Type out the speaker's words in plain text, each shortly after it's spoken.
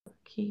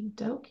Okie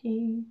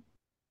dokie.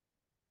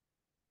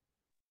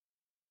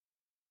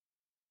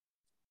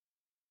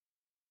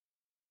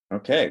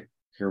 Okay,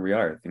 here we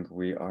are. I think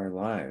we are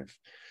live.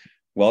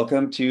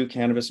 Welcome to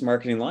Cannabis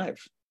Marketing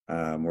Live,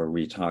 where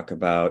we talk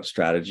about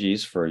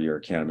strategies for your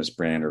cannabis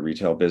brand or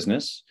retail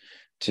business.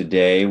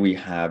 Today, we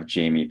have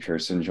Jamie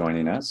Pearson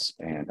joining us,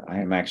 and I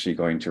am actually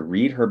going to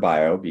read her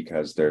bio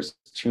because there's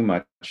too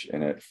much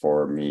in it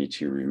for me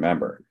to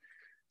remember.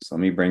 So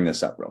let me bring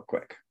this up real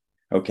quick.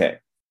 Okay,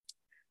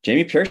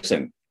 Jamie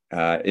Pearson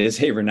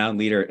is a renowned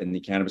leader in the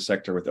cannabis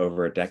sector with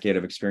over a decade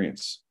of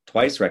experience.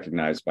 Twice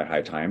recognized by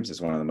High Times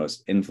as one of the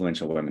most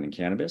influential women in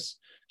cannabis,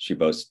 she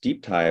boasts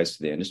deep ties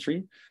to the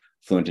industry.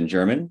 Fluent in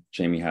German,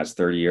 Jamie has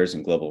 30 years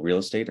in global real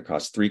estate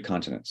across 3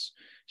 continents.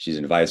 She's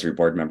an advisory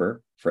board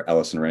member for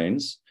Ellison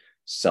Rains,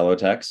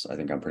 Celotex, I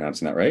think I'm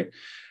pronouncing that right,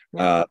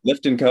 Yep.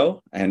 Lift &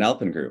 Co., and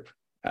Alpen Group.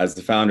 As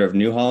the founder of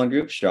New Holland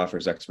Group, she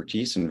offers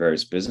expertise in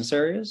various business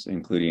areas,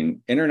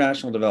 including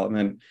international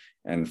development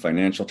and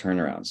financial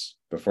turnarounds.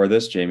 Before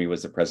this, Jamie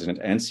was the president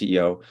and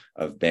CEO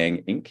of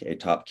Bang Inc., a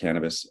top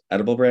cannabis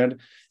edible brand,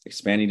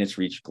 expanding its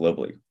reach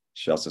globally.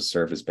 She also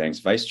served as Bang's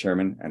vice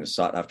chairman and a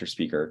sought-after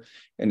speaker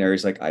in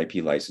areas like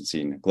IP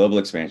licensing, global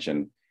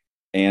expansion,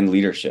 and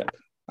leadership.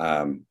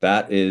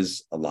 That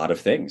is a lot of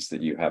things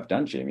that you have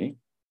done, Jamie.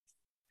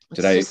 Did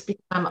It's I? just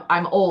because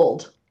I'm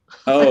old.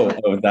 Oh,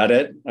 is that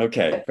it?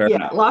 Okay, fair Yeah,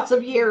 enough. lots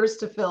of years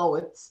to fill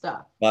with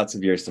stuff. Lots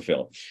of years to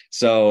fill.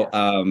 So,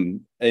 Yes.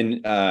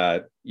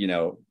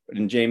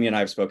 and Jamie and I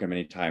have spoken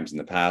many times in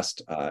the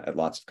past at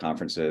lots of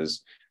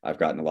conferences. I've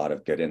gotten a lot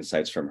of good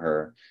insights from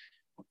her.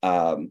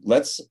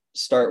 Let's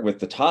start with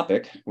the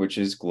topic, which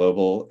is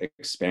global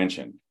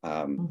expansion.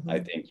 I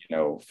Mhm.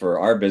 think, for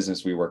our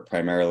business, we work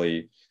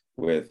primarily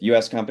with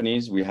US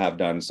companies. We have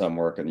done some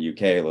work in the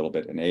UK, a little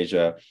bit in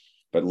Asia,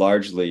 but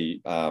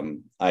largely,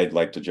 I'd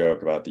like to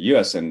joke about the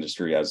US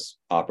industry as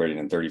operating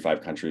in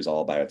 35 countries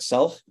all by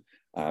itself,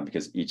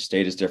 because each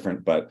state is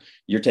different, but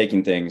you're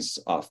taking things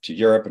off to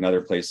Europe and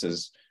other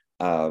places.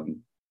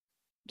 Um,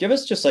 Give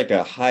us just like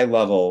a high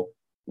level,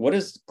 what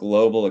does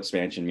global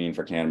expansion mean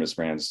for cannabis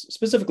brands,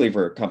 specifically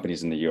for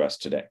companies in the US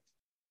today?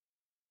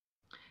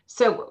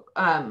 So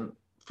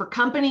for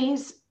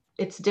companies,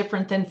 it's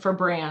different than for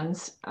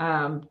brands.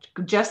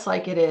 Just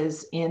like it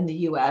is in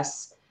the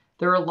US,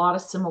 there are a lot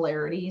of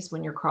similarities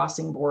when you're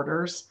crossing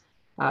borders.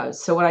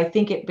 So what I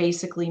think it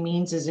basically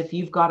means is if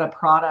you've got a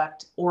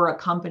product or a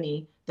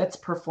company that's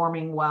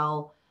performing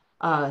well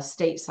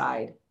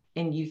stateside,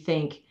 and you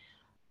think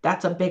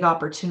that's a big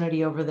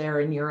opportunity over there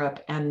in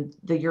Europe, and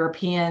the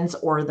Europeans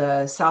or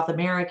the South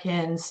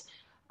Americans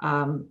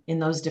in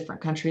those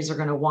different countries are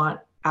going to want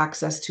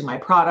access to my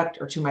product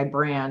or to my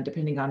brand,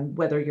 depending on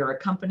whether you're a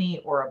company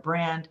or a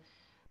brand.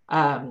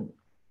 Um,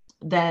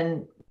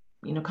 then,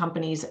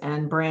 companies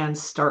and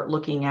brands start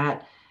looking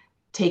at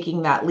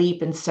taking that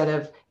leap instead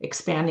of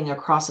expanding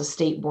across a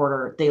state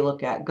border. They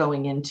look at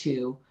going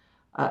into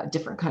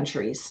different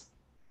countries.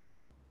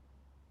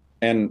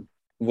 And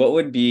what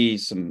would be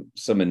some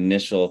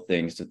initial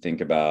things to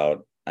think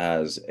about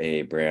as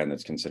a brand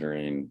that's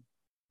considering,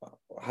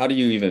 how do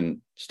you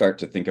even start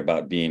to think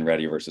about being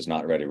ready versus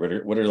not ready?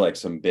 What are like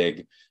some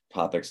big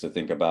topics to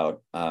think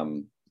about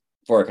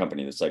for a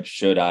company that's like,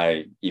 should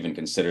I even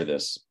consider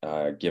this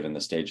given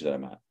the stage that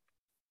I'm at?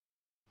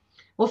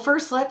 Well,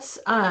 first, let's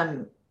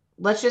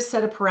just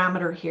set a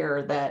parameter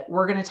here that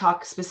we're going to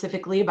talk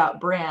specifically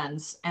about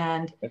brands,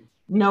 and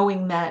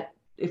knowing that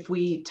if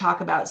we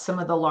talk about some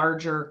of the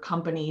larger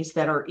companies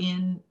that are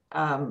in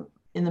the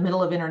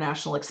middle of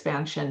international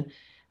expansion,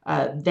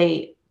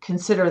 they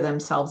consider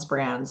themselves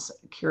brands: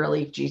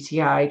 Curaleaf,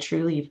 GTI,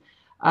 Trulieve.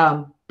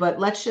 But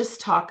let's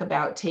just talk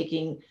about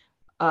taking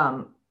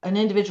an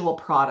individual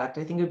product.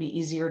 I think it would be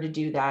easier to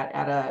do that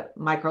at a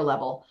micro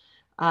level.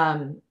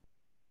 Um,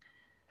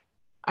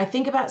 I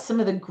think about some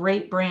of the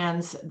great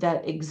brands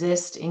that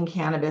exist in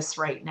cannabis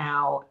right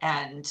now.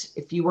 And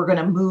if you were going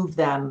to move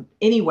them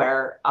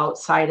anywhere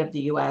outside of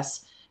the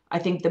US, I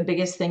think the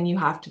biggest thing you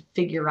have to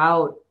figure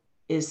out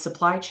is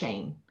supply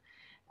chain.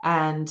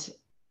 And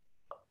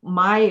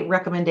my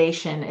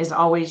recommendation is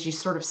always you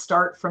sort of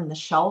start from the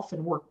shelf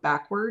and work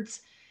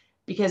backwards,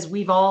 because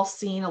we've all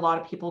seen a lot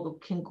of people who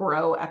can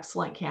grow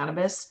excellent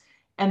cannabis.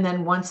 And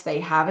then once they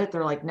have it,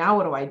 they're like, now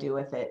what do I do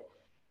with it?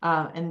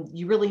 And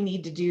you really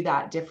need to do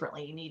that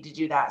differently. You need to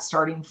do that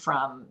starting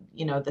from,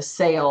 the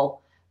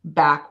sale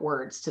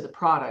backwards to the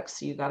products.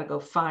 So you got to go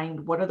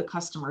find, what are the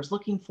customers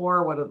looking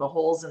for? What are the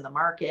holes in the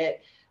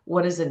market?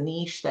 What is a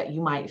niche that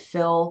you might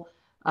fill?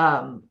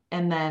 And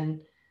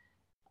then,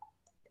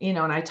 and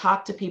I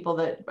talk to people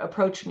that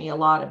approach me a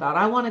lot about,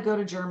 I want to go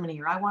to Germany,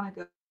 or I want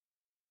to go.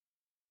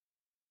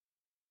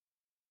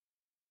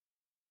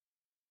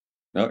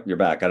 No, you're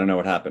back. I don't know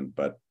what happened,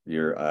 but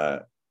you're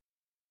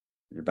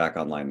back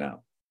online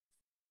now.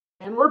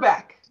 And we're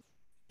back.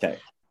 Okay.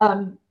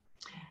 Um,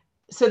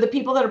 so the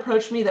people that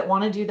approach me that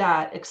want to do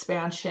that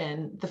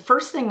expansion, the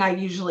first thing I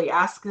usually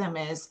ask them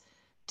is,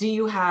 do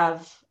you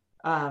have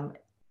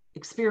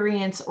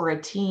experience or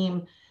a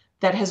team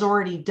that has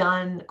already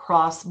done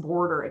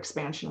cross-border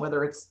expansion,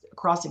 whether it's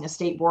crossing a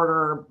state border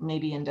or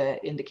maybe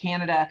into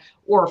Canada,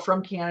 or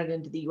from Canada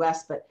into the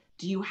US. But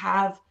do you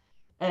have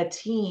a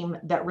team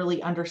that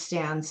really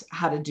understands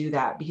how to do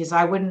that? Because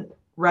I wouldn't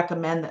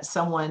recommend that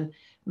someone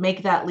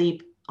make that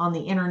leap on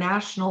the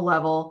international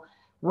level,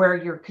 where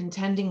you're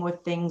contending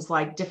with things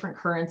like different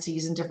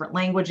currencies and different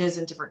languages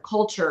and different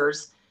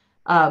cultures,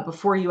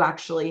 before you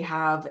actually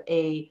have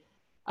a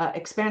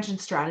expansion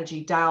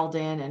strategy dialed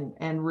in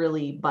and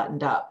really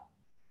buttoned up.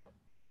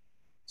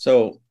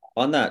 So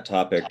on that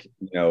topic,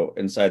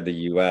 inside the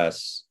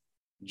US,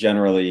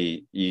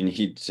 generally you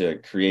need to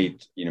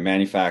create,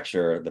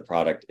 manufacture the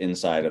product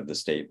inside of the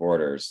state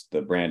borders.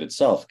 The brand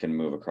itself can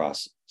move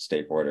across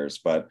state borders,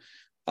 but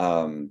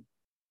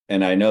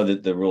and I know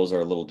that the rules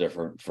are a little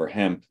different for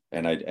hemp,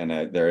 and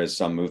there is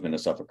some movement of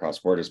stuff across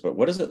borders. But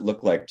what does it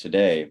look like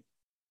today?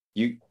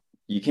 You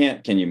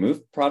can't. Can you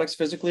move products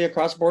physically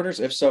across borders?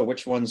 If so,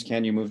 which ones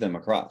can you move them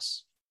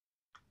across?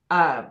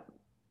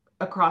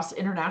 Across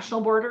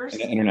international borders?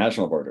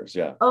 International borders,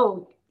 yeah.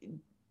 Oh,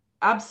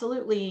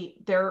 absolutely.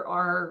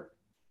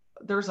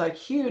 There's a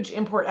huge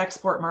import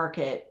export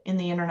market in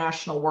the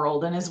international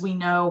world, and as we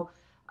know,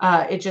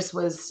 it just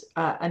was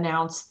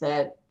announced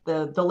that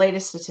the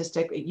latest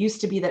statistic, it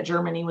used to be that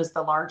Germany was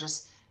the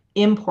largest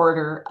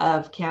importer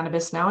of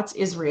cannabis. Now it's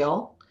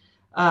Israel.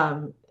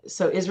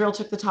 So Israel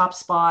took the top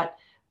spot.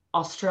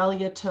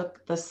 Australia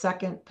took the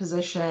second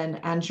position,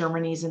 and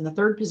Germany's in the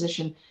third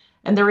position.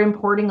 And they're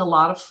importing a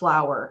lot of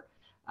flower.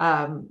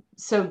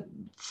 So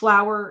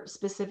flower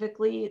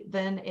specifically,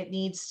 then it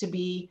needs to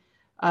be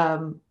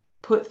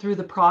put through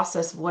the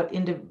process of what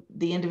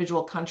the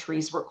individual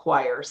countries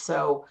require.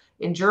 So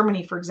in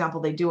Germany, for example,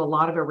 they do a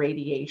lot of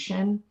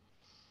irradiation.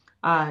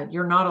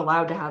 You're not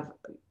allowed to have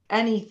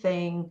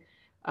anything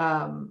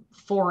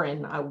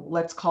foreign.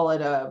 Let's call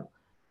it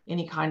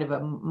any kind of a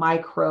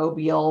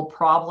microbial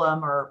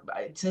problem, or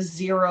it's a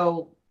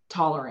zero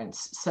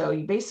tolerance. So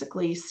you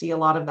basically see a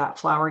lot of that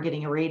flower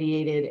getting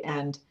irradiated,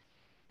 and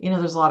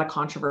there's a lot of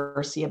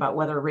controversy about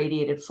whether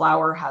irradiated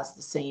flower has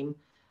the same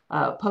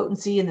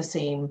potency and the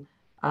same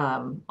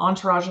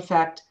entourage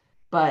effect.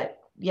 But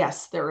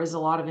yes, there is a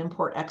lot of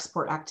import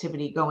export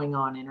activity going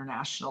on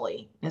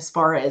internationally. As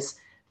far as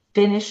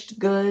finished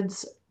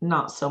goods,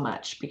 not so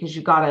much, because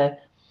you got to,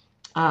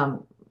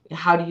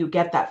 how do you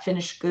get that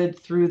finished good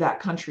through that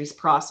country's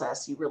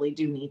process? You really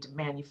do need to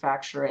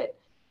manufacture it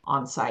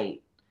on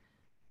site.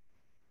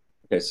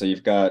 Okay, so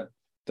you've got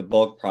the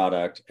bulk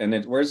product, and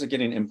then where's it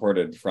getting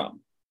imported from?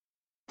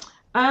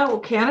 Well,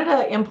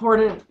 Canada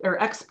imported or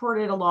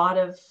exported a lot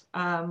of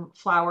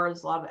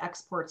flowers, a lot of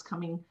exports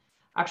coming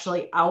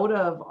actually out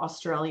of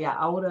Australia,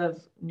 out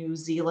of New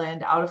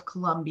Zealand, out of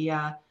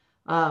Colombia.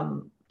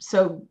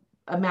 So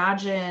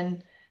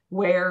imagine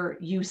where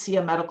you see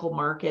a medical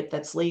market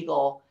that's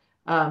legal.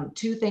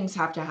 Two things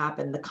have to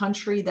happen. The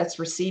country that's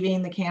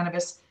receiving the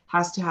cannabis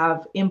has to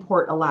have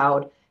import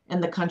allowed,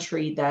 and the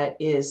country that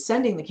is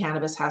sending the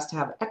cannabis has to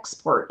have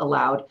export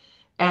allowed.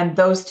 And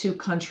those two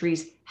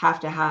countries have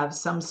to have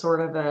some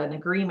sort of an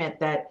agreement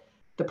that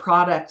the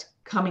product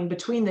coming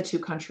between the two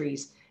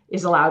countries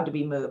is allowed to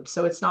be moved.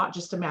 So it's not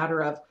just a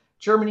matter of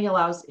Germany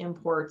allows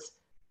imports,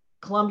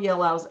 Colombia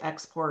allows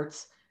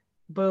exports,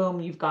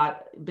 boom, you've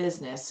got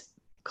business.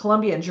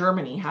 Colombia and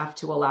Germany have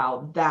to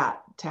allow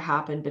that to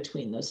happen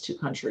between those two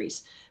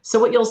countries. So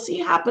what you'll see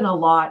happen a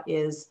lot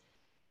is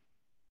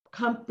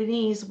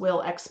companies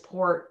will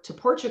export to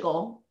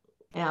Portugal,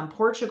 and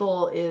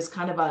Portugal is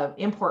kind of an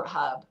import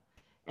hub.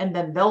 And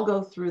then they'll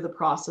go through the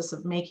process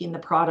of making the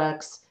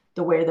products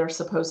the way they're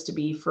supposed to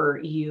be for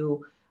EU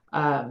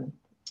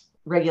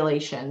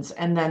regulations.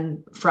 And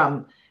then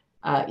from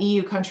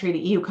EU country to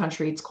EU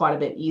country, it's quite a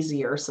bit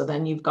easier. So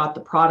then you've got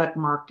the product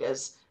marked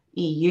as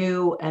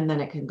EU, and then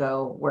it can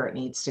go where it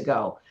needs to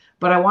go.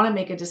 But I want to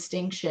make a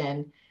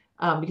distinction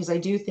because I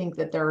do think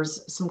that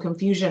there's some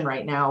confusion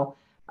right now.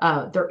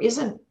 There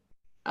isn't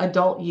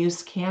adult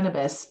use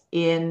cannabis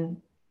in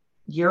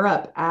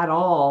Europe at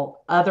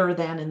all, other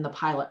than in the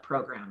pilot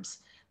programs.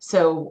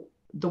 So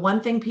the one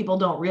thing people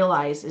don't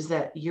realize is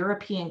that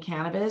European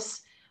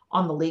cannabis,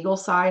 on the legal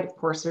side, of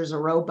course, there's a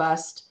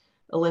robust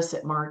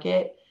illicit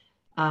market,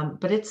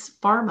 but it's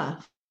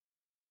pharma.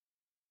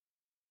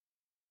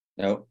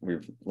 No,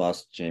 we've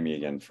lost Jamie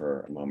again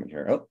for a moment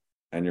here. Oh,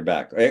 and you're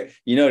back.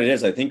 You know what it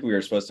is? I think we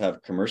were supposed to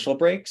have commercial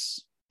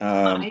breaks.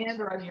 My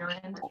end or on your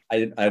end?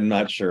 I'm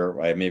not sure.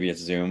 Maybe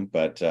it's Zoom,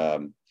 but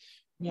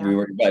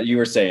Yeah. But you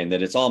were saying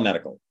that it's all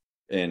medical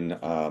in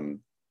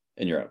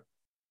Europe.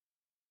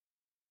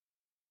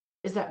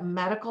 Is that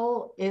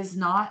medical is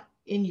not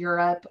in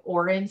Europe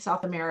or in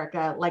South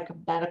America like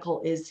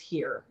medical is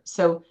here.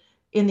 So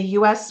in the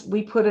US,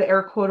 we put an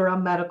air quote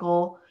around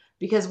medical,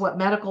 because what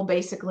medical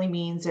basically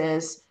means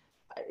is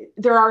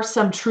there are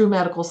some true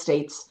medical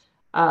states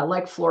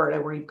like Florida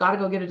where you've got to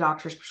go get a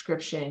doctor's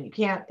prescription. You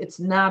can't,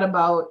 it's not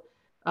about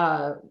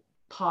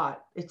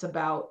pot, it's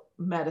about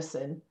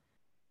medicine.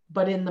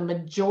 But in the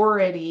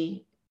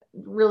majority,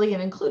 really,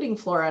 and including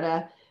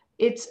Florida,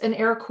 it's an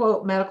air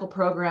quote medical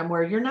program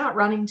where you're not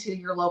running to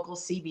your local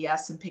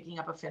CVS and picking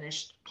up a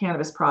finished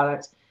cannabis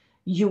product.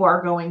 You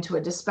are going to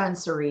a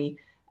dispensary,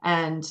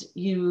 and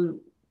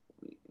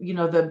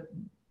the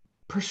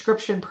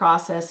prescription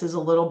process is a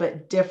little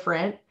bit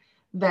different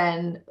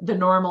than the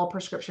normal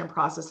prescription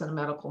process in a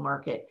medical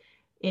market.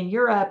 In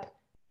Europe,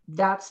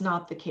 that's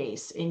not the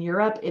case. In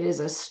Europe, it is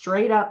a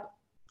straight up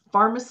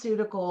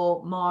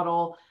pharmaceutical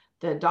model.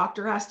 The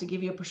doctor has to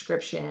give you a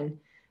prescription.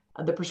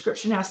 The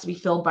prescription has to be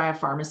filled by a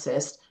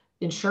pharmacist.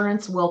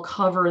 Insurance will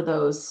cover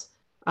those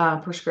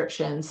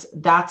prescriptions.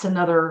 That's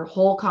another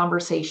whole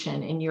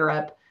conversation in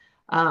Europe.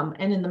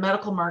 And in the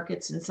medical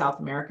markets in South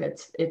America,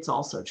 it's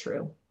also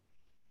true.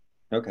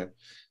 Okay.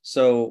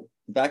 So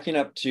backing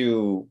up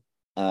to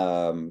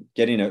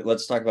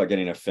let's talk about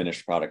getting a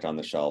finished product on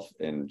the shelf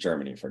in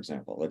Germany, for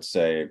example. Let's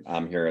say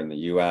I'm here in the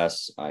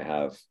US. I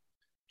have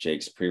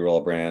Jake's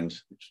pre-roll brand,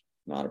 which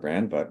is not a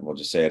brand, but we'll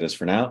just say it is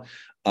for now.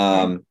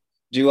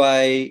 Do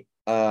I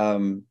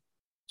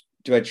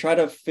try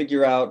to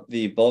figure out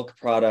the bulk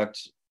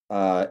product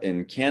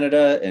in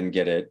Canada and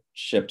get it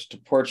shipped to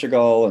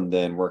Portugal and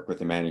then work with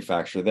the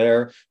manufacturer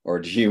there? Or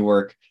do you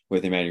work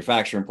with the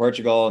manufacturer in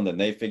Portugal and then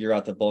they figure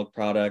out the bulk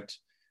product?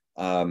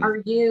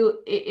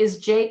 Is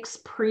Jake's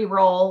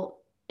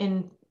pre-roll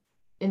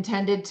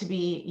intended to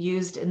be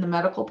used in the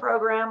medical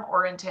program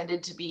or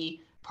intended to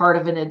be part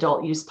of an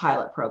adult use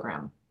pilot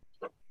program?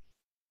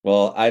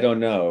 Well, I don't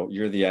know.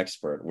 You're the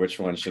expert. Which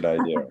one should I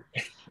do?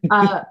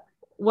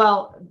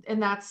 Well,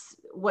 and that's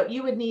what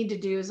you would need to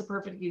do as a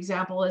perfect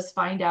example is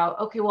find out,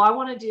 okay, well, I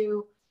want to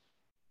do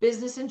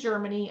business in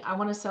Germany. I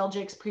want to sell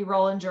Jake's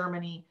pre-roll in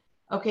Germany.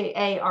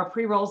 Okay, are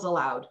pre-rolls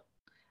allowed?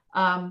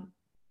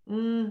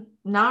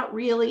 Not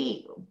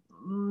really.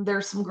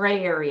 There's some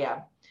gray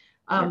area.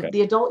 Okay.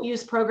 The adult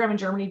use program in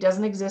Germany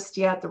doesn't exist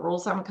yet. The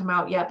rules haven't come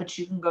out yet, but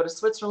you can go to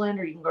Switzerland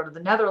or you can go to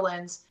the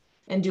Netherlands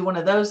and do one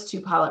of those two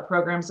pilot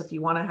programs if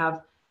you want to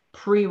have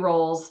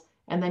pre-rolls.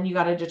 And then you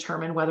got to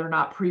determine whether or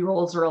not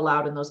pre-rolls are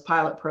allowed in those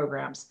pilot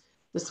programs.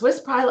 The Swiss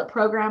pilot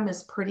program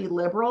is pretty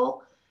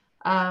liberal.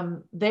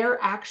 They're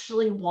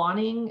actually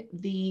wanting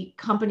the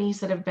companies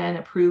that have been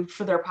approved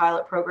for their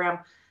pilot program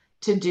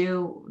to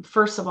do,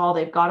 first of all,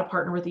 they've got to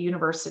partner with the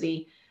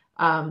university.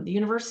 The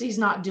university is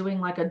not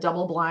doing like a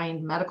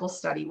double-blind medical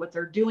study. What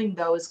they're doing,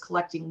 though, is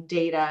collecting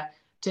data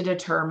to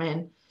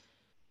determine,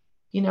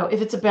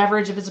 if it's a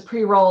beverage, if it's a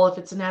pre-roll, if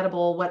it's an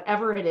edible,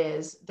 whatever it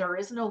is, there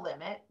is no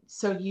limit.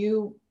 So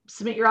you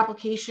submit your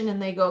application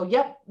and they go,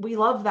 yep, we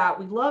love that.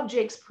 We love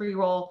Jake's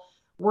pre-roll.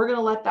 We're going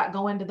to let that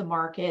go into the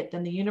market.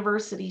 Then the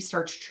university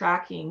starts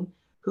tracking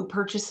who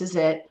purchases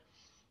it.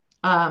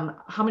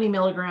 How many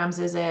milligrams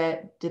is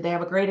it? Did they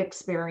have a great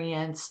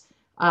experience?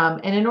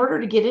 And in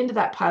order to get into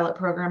that pilot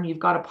program, you've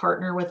got to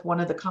partner with one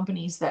of the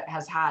companies that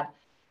has had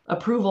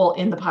approval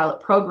in the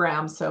pilot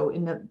program. So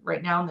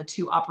right now in the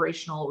two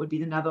operational, it would be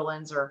the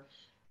Netherlands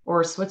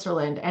or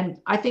Switzerland. And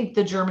I think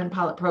the German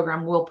pilot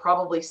program will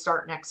probably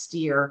start next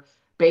year.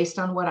 Based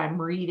on what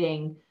I'm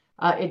reading,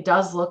 it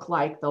does look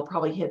like they'll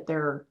probably hit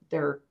their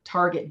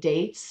target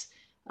dates.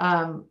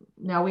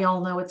 Now we all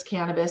know it's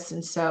cannabis,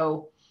 and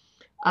so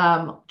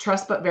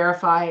trust but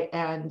verify.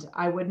 And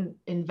I wouldn't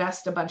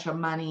invest a bunch of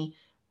money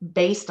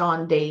based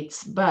on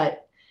dates,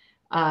 but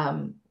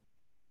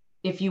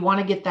if you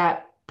want to get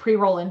that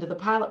pre-roll into the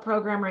pilot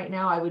program right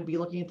now, I would be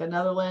looking at the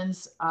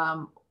Netherlands,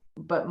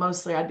 but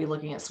mostly I'd be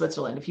looking at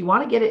Switzerland. If you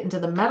want to get it into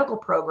the medical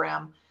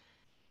program,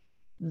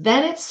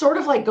 then it's sort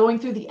of like going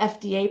through the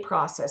FDA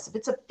process. If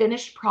it's a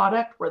finished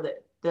product where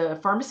the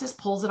pharmacist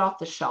pulls it off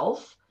the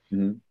shelf,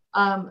 mm-hmm.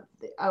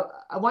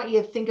 I want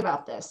you to think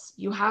about this.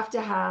 You have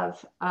to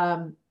have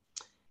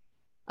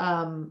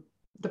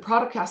the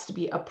product has to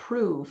be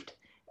approved.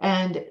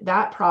 And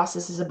that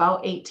process is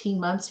about 18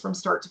 months from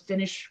start to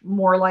finish,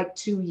 more like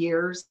 2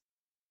 years.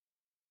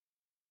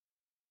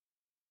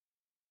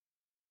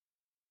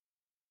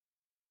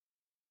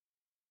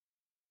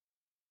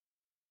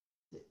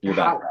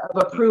 Of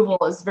approval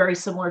is very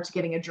similar to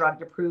getting a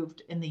drug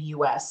approved in the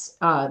US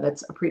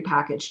that's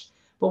prepackaged.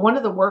 But one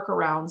of the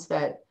workarounds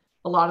that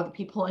a lot of the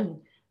people in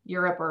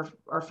Europe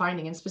are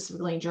finding, and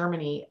specifically in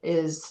Germany,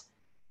 is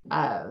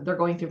they're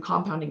going through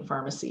compounding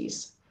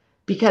pharmacies,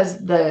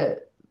 because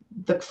the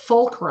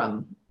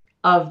fulcrum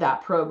of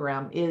that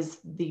program is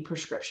the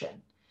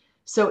prescription.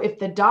 So if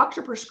the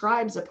doctor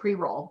prescribes a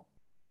pre-roll,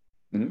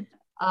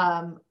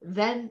 mm-hmm.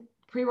 Then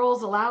pre-roll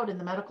is allowed in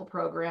the medical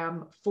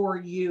program for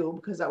you,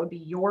 because that would be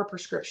your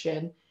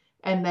prescription.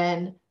 And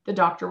then the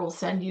doctor will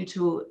send you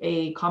to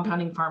a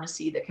compounding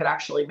pharmacy that could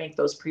actually make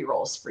those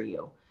pre-rolls for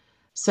you.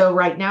 So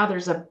right now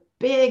there's a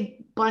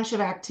big bunch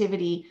of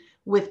activity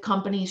with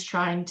companies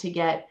trying to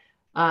get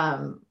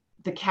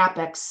the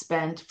CapEx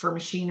spent for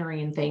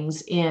machinery and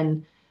things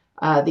in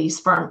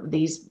these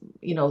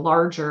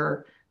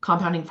larger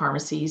compounding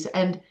pharmacies.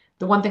 And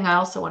the one thing I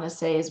also want to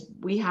say is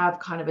we have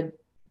kind of a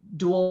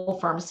dual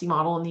pharmacy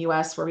model in the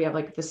US, where we have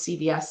like the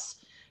CVS,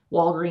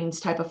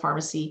 Walgreens type of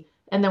pharmacy.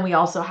 And then we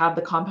also have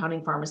the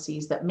compounding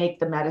pharmacies that make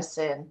the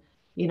medicine,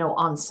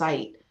 on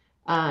site.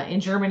 In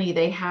Germany,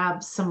 they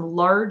have some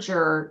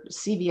larger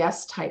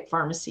CVS type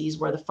pharmacies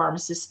where the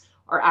pharmacists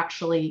are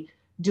actually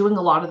doing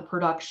a lot of the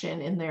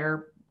production in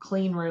their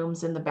clean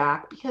rooms in the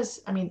back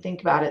because, I mean,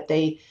 think about it,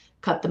 they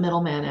cut the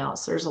middleman out.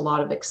 So there's a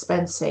lot of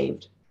expense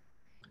saved.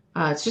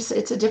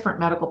 It's a different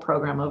medical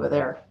program over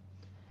there.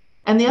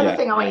 And the other Yeah.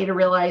 thing I want you to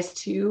realize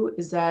too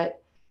is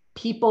that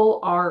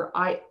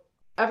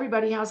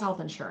everybody has health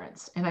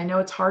insurance. And I know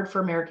it's hard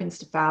for Americans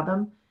to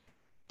fathom,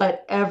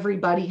 but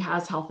everybody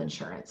has health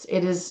insurance.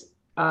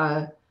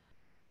 Uh,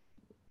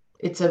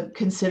 it's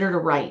considered a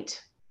right.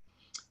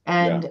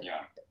 Yeah. And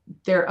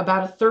there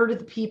about a third of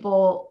the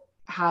people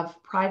have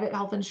private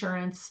health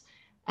insurance,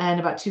 and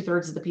about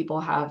two-thirds of the people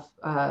have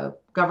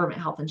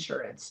government health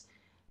insurance.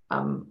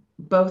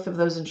 Both of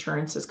those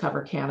insurances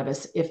cover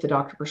cannabis if the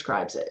doctor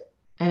prescribes it,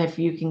 and if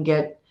you can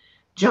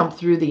jump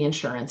through the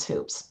insurance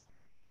hoops.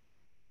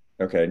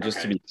 Okay. And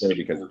just to be clear,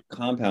 because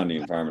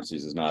compounding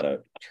pharmacies is not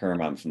a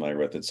term I'm familiar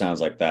with, it sounds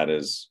like that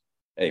is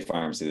a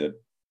pharmacy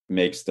that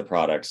makes the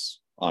products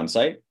on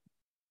site.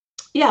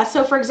 Yeah.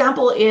 So, for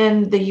example,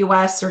 in the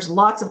US, there's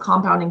lots of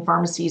compounding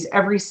pharmacies.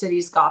 Every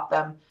city's got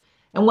them.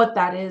 And what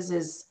that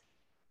is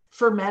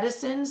for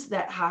medicines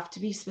that have to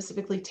be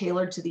specifically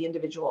tailored to the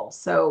individual.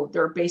 So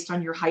they're based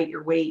on your height,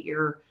 your weight,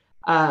 your,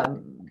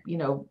 you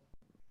know,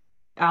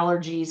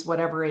 allergies,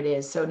 whatever it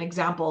is. So,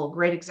 a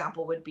great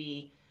example would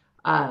be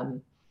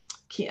um,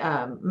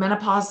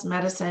 menopause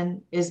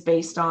medicine is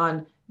based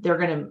on they're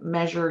going to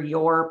measure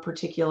your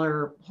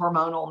particular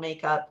hormonal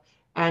makeup,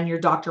 and your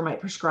doctor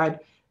might prescribe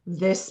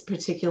this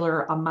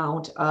particular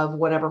amount of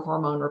whatever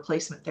hormone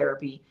replacement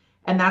therapy,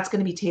 and that's going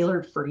to be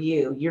tailored for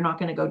you. You're not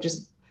going to go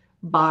just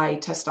buy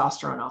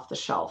testosterone off the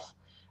shelf.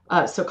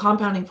 So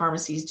compounding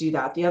pharmacies do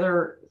that. The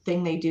other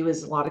thing they do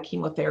is a lot of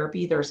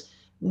chemotherapy. There's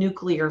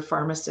nuclear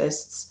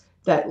pharmacists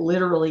that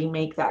literally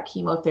make that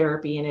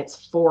chemotherapy, and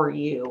it's for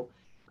you.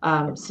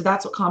 So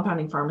that's what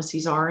compounding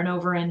pharmacies are. And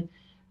over in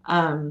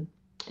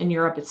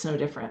Europe, it's no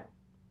different.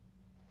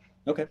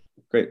 Okay,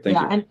 great. Thank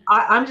Yeah. you. And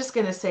I'm just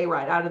going to say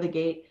right out of the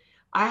gate,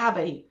 I have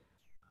a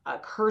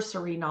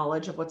cursory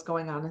knowledge of what's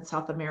going on in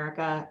South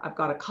America. I've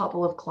got a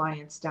couple of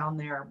clients down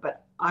there,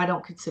 but I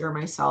don't consider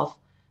myself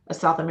a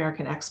South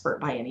American expert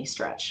by any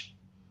stretch.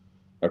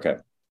 Okay,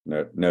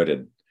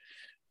 noted.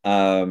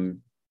 All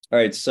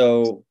right,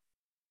 so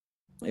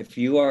if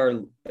you are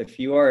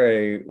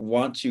a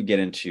want to get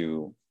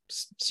into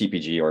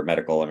CPG or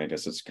medical, I mean, I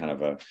guess it's kind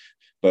of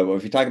but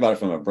if you talk about it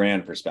from a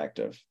brand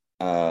perspective,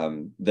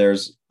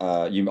 there's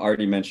you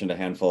already mentioned a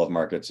handful of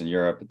markets in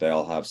Europe, but they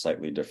all have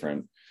slightly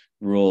different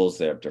rules.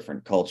 They have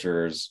different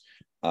cultures.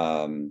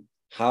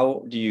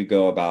 How do you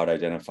go about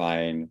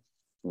identifying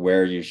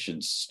where you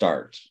should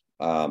start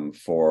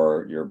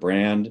for your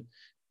brand,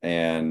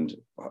 and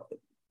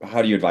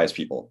how do you advise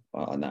people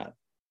on that?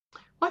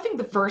 Well, I think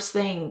the first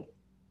thing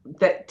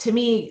that to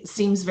me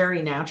seems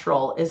very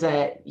natural is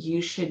that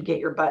you should get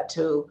your butt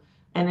to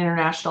an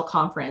international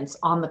conference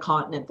on the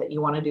continent that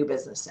you want to do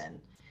business in.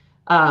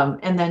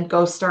 And then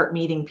go start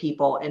meeting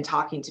people and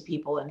talking to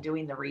people and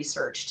doing the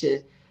research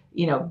to,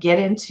 get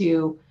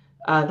into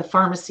the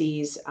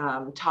pharmacies,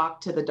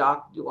 talk to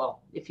the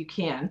well, if you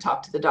can,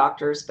 talk to the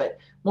doctors, but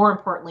more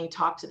importantly,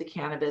 talk to the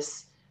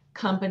cannabis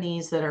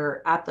companies that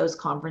are at those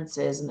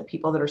conferences and the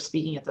people that are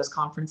speaking at those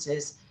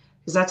conferences,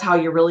 because that's how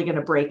you're really going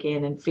to break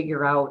in and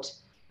figure out,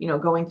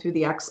 going through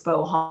the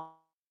expo hall.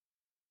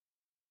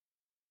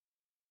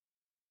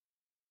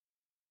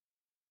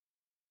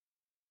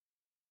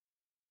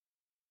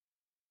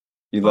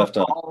 You left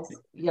Halls,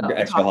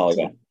 expo talking hall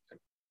to again.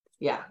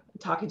 yeah,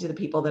 talking to the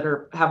people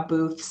that have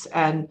booths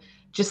and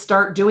just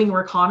start doing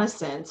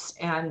reconnaissance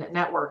and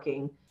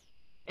networking.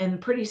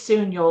 And pretty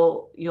soon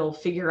you'll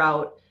figure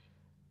out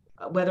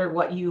whether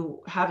what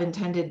you have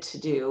intended to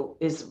do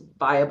is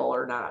viable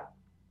or not.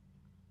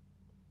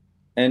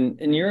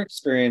 And in your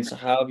experience,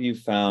 how have you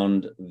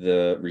found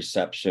the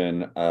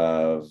reception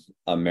of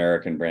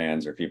American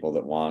brands or people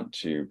that want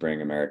to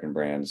bring American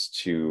brands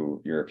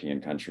to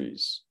European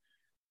countries?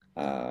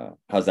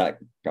 How's that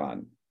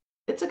gone?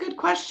 It's a good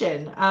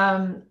question.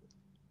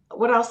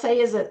 What I'll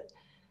say is that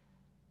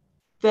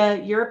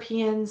the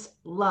Europeans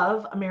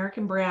love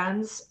American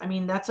brands. I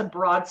mean, that's a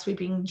broad,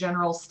 sweeping,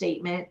 general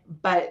statement,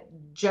 but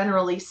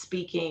generally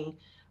speaking,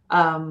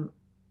 um,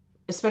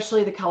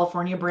 especially the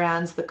California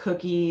brands, the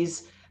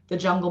cookies, the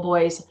Jungle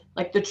Boys,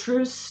 like the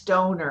true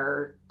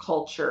stoner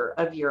culture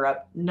of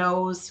Europe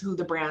knows who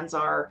the brands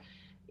are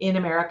in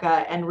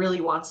America and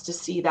really wants to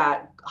see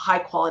that high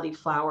quality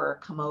flower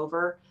come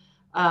over.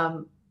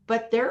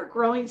 But they're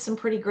growing some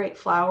pretty great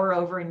flower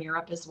over in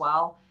Europe as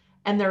well.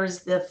 And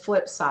there's the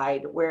flip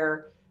side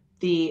where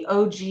the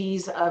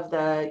OGs of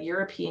the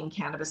European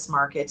cannabis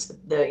markets,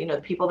 the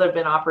people that have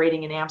been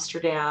operating in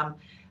Amsterdam,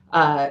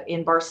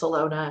 in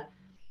Barcelona,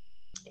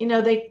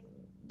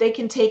 they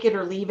can take it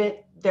or leave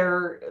it.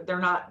 They're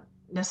not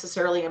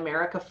necessarily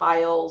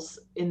Americophiles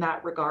in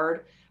that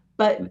regard,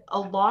 but a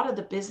lot of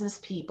the business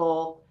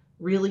people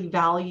really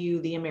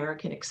value the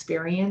American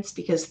experience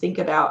because think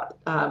about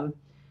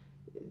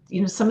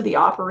some of the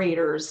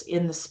operators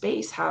in the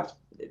space have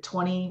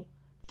 20,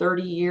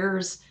 30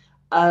 years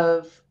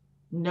of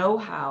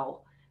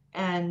know-how.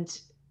 And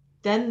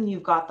then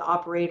you've got the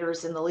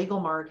operators in the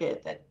legal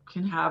market that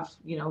can have,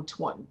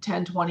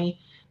 10, 20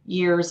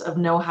 years of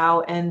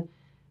know-how. And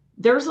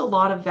there's a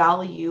lot of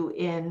value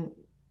in,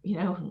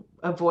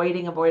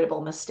 avoiding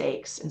avoidable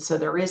mistakes. And so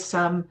there is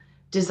some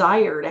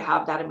desire to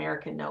have that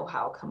American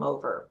know-how come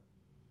over.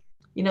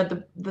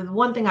 The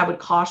one thing I would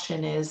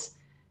caution is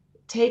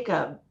take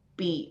a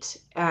beat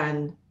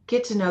and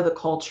get to know the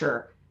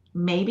culture,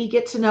 maybe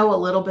get to know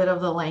a little bit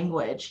of the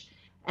language.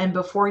 And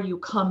before you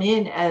come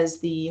in as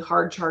the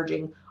hard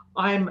charging,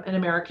 I'm an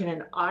American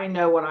and I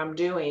know what I'm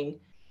doing,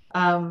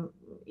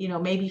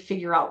 maybe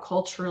figure out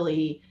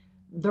culturally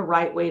the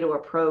right way to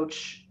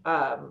approach,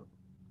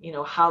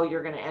 how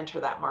you're going to enter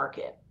that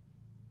market.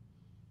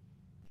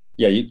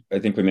 Yeah, I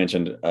think we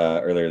mentioned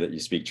earlier that you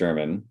speak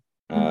German.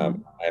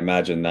 Mm-hmm. I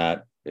imagine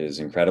that is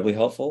incredibly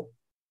helpful.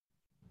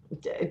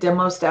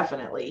 Most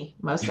definitely,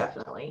 most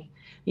definitely.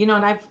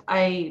 And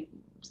I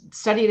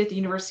studied at the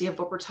University of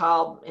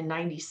Wuppertal in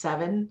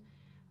 '97.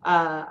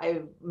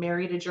 I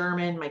married a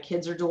German. My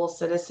kids are dual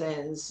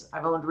citizens.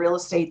 I've owned real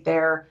estate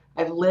there.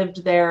 I've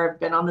lived there. I've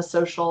been on the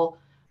social,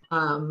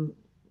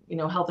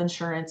 health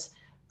insurance.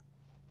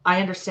 I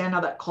understand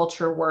how that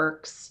culture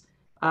works.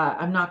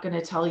 I'm not going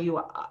to tell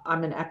you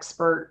I'm an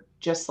expert,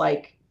 just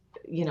like,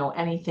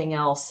 anything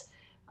else.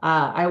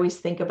 I always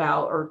think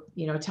about, or,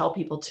 tell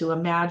people to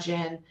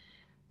imagine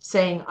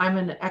saying I'm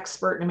an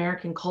expert in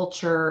American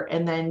culture,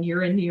 and then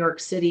you're in New York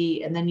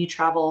City, and then you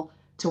travel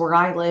to where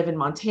I live in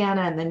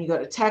Montana, and then you go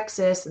to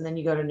Texas, and then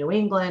you go to New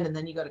England, and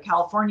then you go to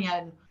California,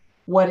 and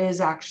what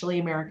is actually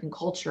American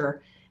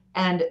culture.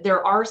 And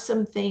there are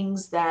some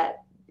things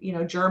that,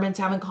 Germans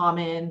have in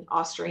common,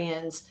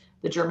 Austrians,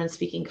 the German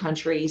speaking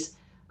countries.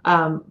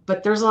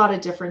 But there's a lot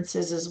of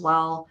differences as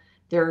well.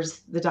 There's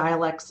the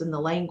dialects and the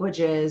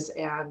languages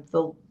and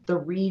the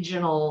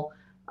regional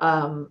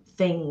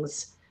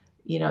things.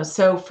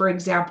 So for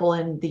example,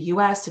 in the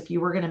US, if you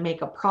were going to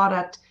make a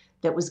product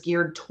that was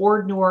geared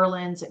toward New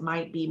Orleans, it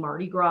might be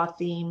Mardi Gras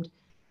themed.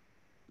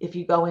 If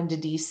you go into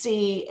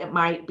DC, it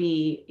might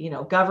be,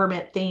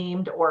 government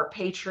themed or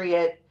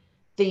patriot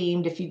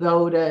themed. If you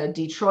go to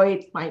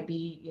Detroit, it might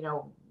be,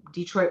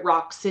 Detroit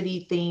Rock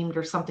City themed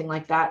or something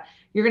like that.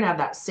 You're going to have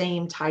that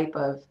same type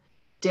of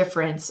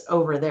difference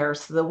over there.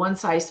 So the one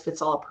size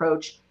fits all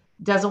approach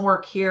doesn't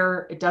work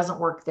here. It doesn't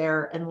work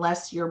there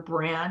unless your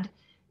brand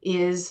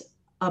is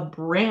a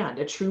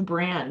true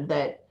brand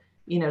that,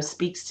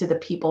 speaks to the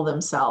people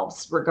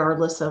themselves,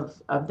 regardless of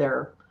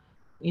their,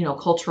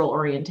 cultural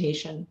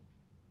orientation.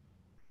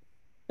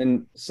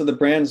 And so the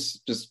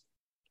brands, just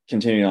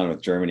continuing on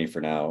with Germany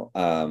for now,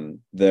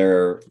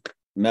 they're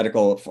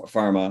medical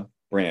pharma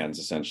brands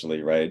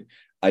essentially, right?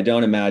 I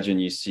don't imagine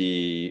you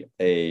see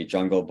a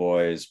Jungle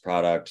Boys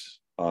product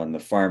on the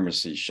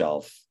pharmacy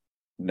shelf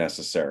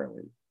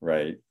necessarily,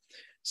 right?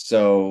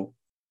 So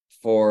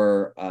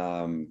for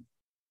the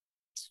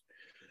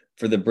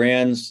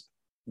brands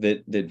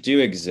that do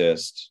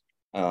exist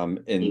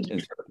in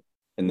the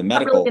Not really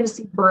medical, going to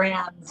see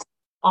brands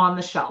on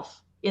the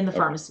shelf in the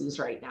pharmacies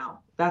right now.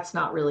 That's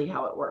not really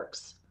how it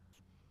works.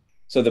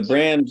 so the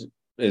brand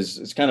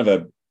is kind of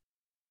a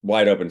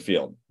wide open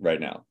field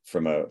right now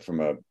from a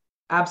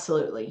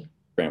Absolutely.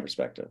 brand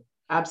perspective.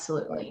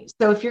 Absolutely.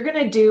 So if you're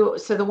going to do,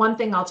 so the one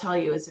thing I'll tell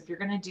you is if you're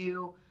going to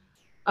do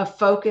a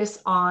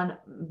focus on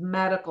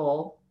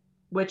medical,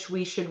 which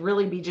we should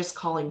really be just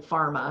calling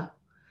pharma,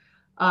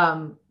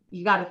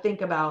 you got to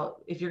think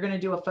about if you're going to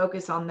do a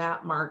focus on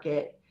that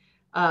market,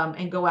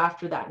 and go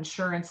after that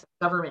insurance,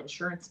 government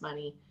insurance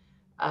money,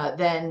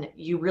 then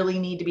you really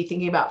need to be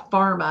thinking about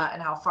pharma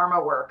and how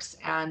pharma works.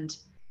 And,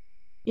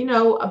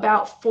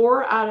 about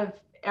 4 out of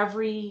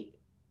every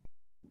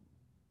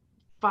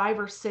 5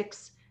 or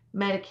 6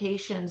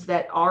 medications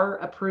that are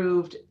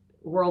approved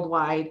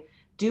worldwide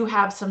do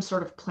have some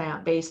sort of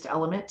plant-based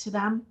element to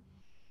them,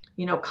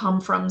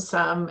 come from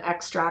some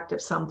extract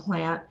of some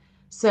plant.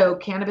 So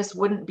cannabis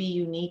wouldn't be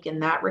unique in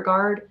that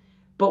regard.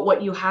 But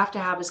what you have to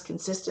have is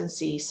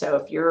consistency. So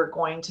if you're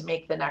going to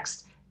make the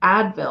next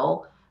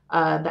Advil,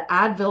 the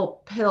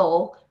Advil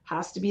pill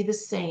has to be the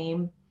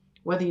same,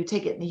 whether you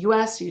take it in the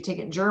US or you take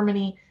it in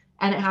Germany,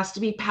 and it has to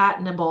be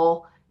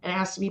patentable and it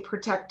has to be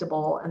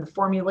protectable, and the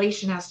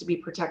formulation has to be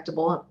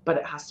protectable, but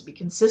it has to be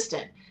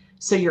consistent.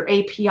 So your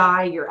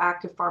API, your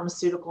active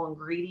pharmaceutical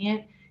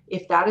ingredient,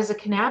 if that is a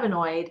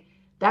cannabinoid,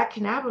 that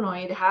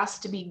cannabinoid has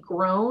to be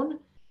grown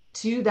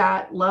to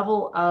that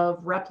level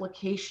of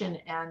replication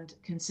and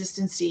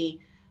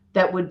consistency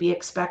that would be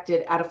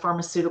expected at a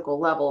pharmaceutical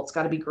level. It's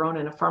got to be grown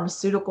in a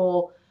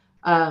pharmaceutical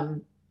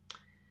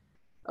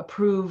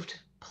approved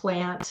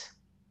plant.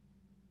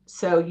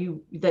 So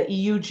the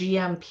EU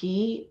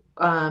GMP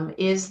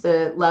is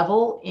the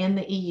level in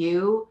the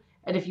EU.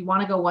 And if you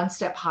want to go one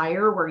step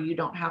higher where you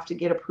don't have to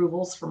get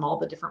approvals from all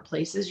the different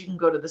places, you can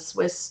go to the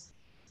Swiss,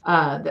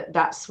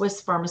 that Swiss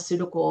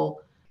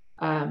pharmaceutical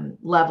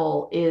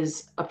level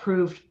is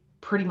approved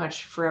pretty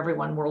much for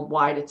everyone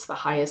worldwide. It's the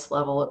highest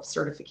level of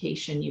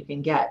certification you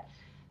can get.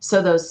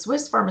 So those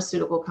Swiss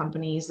pharmaceutical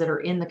companies that are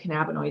in the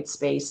cannabinoid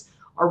space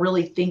are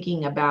really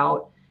thinking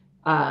about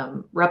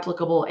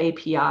replicable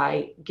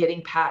API,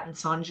 getting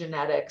patents on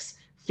genetics,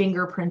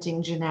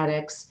 fingerprinting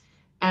genetics.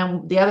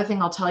 And the other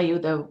thing I'll tell you,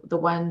 the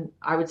one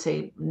I would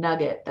say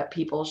nugget that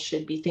people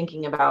should be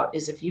thinking about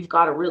is if you've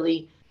got a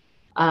really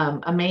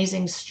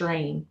amazing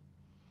strain,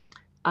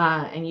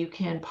 and you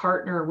can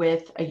partner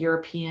with a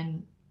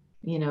European,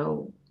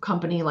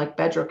 company like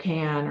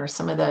Bedrocan or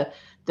some of the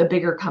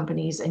bigger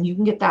companies, and you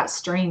can get that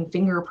strain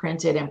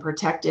fingerprinted and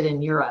protected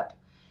in Europe.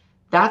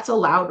 That's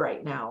allowed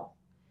right now.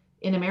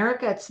 In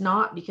America, it's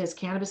not, because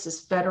cannabis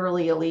is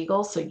federally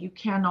illegal, so you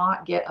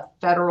cannot get a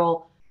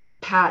federal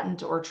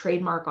patent or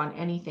trademark on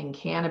anything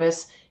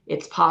cannabis.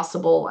 It's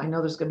possible. I know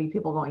there's going to be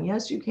people going,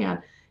 yes, you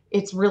can.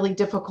 It's really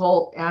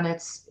difficult, and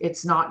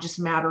it's not just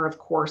matter of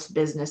course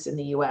business in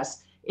the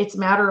US. It's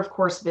matter of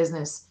course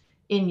business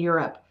in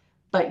Europe.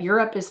 But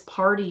Europe is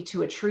party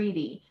to a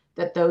treaty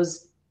that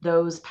those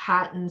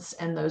patents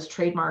and those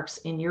trademarks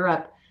in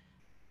Europe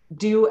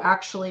do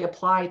actually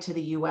apply to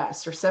the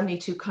US. Or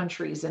 72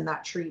 countries in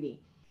that treaty.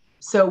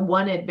 So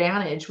one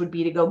advantage would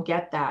be to go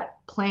get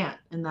that plant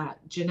and that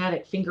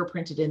genetic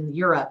fingerprinted in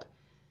Europe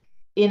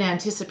in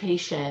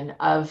anticipation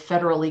of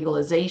federal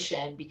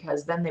legalization,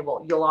 because then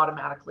you'll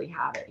automatically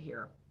have it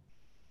here.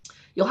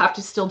 You'll have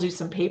to still do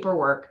some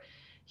paperwork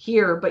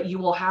here, but you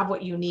will have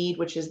what you need,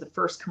 which is the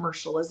first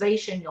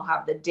commercialization. You'll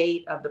have the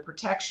date of the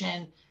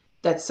protection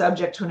that's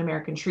subject to an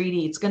American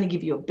treaty. It's going to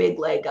give you a big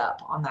leg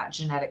up on that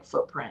genetic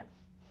footprint.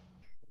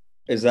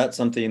 Is that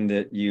something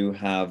that you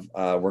have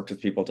worked with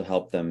people to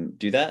help them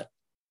do that?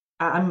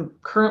 I'm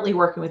currently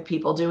working with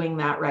people doing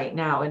that right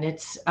now. And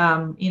it's,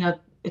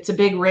 it's a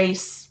big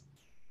race.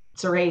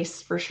 It's a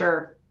race for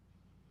sure.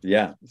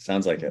 Yeah,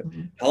 sounds like it.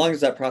 How long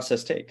does that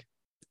process take?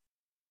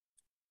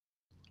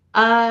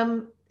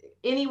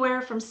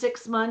 Anywhere from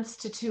 6 months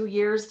to 2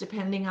 years,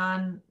 depending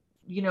on,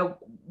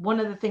 one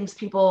of the things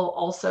people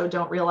also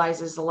don't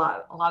realize is a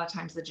lot of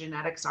times the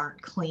genetics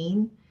aren't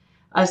clean.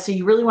 So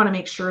you really want to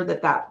make sure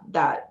that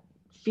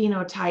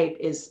phenotype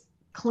is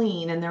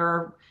clean, and there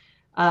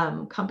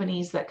are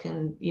companies that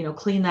can,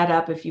 clean that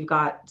up if you've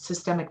got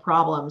systemic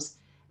problems.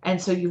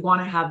 And so you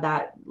want to have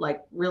that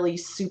like really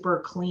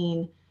super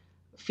clean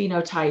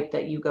phenotype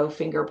that you go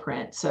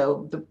fingerprint.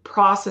 So the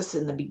process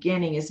in the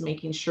beginning is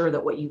making sure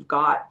that what you've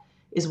got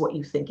is what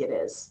you think it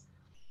is.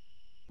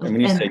 And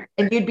when you say,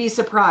 and you'd be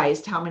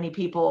surprised how many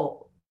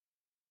people.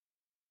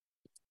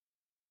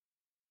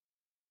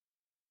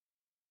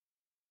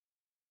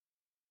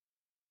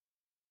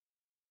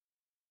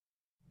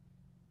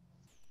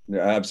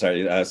 I'm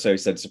sorry. So you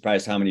said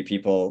surprised how many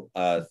people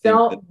think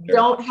that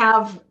don't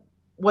have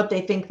what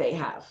they think they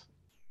have.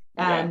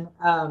 Yeah.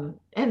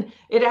 And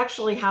it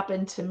actually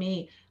happened to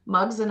me.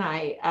 Muggs and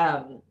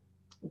I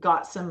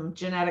got some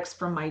genetics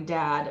from my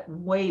dad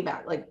way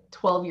back, like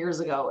 12 years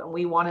ago, and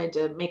we wanted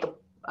to make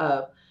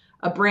a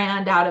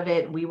brand out of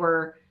it.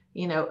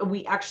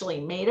 We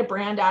actually made a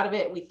brand out of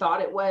it. We thought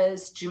it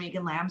was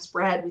Jamaican lamb's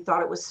bread. We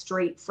thought it was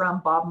straight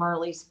from Bob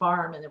Marley's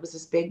farm, and it was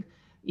this big,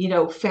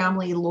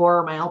 family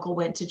lore. My uncle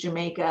went to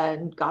Jamaica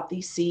and got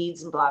these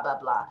seeds and blah blah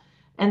blah.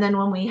 And then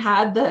when we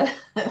had the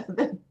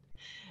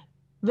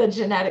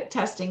genetic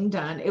testing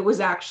done, it was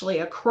actually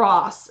a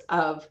cross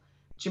of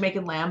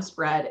Jamaican lamb's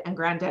bread and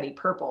Granddaddy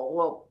Purple.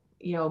 Well,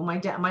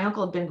 my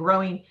uncle had been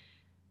growing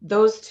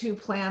those two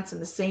plants in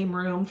the same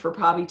room for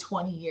probably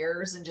 20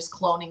 years and just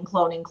cloning.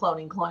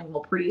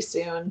 Well, pretty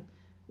soon,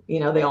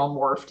 they all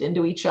morphed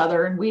into each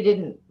other, and we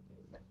didn't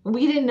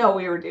know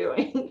we were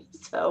doing.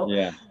 So,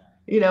 yeah.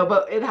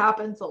 But it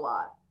happens a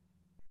lot.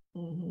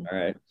 Mm-hmm. All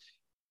right.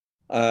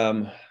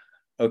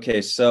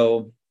 Okay.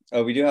 So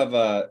we do have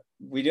a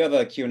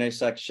Q&A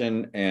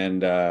section,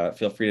 and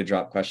feel free to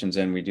drop questions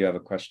in. We do have a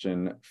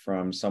question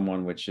from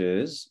someone, which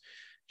is,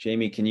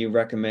 Jamie, can you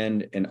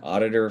recommend an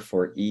auditor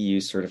for EU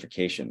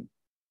certification?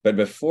 But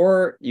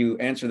before you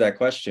answer that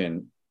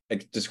question,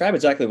 describe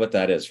exactly what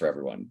that is for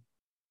everyone.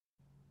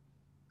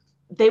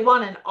 They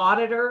want an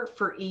auditor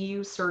for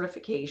EU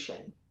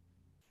certification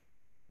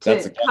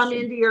to come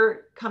into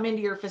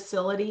your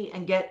facility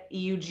and get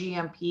EU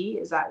GMP.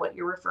 Is that what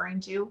you're referring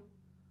to?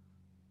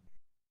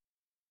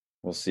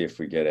 We'll see if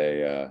we get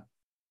a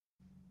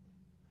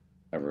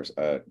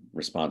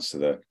response to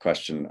the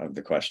question of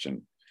the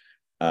question.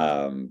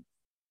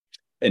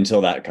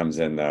 Until that comes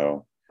in,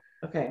 though.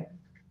 Okay.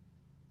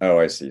 Oh,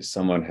 I see.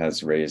 Someone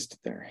has raised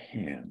their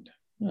hand.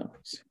 Oh.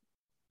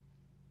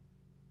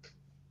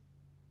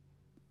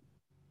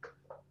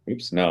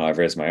 Oops. No, I've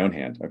raised my own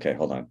hand. Okay,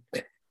 hold on.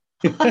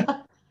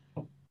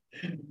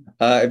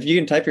 If you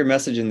can type your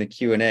message in the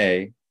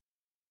Q&A.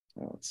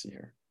 Oh, let's see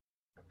here.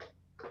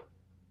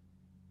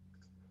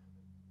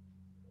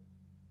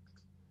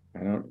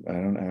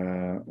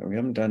 We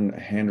haven't done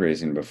hand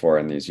raising before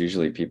in these.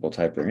 Usually people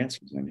type their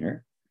answers in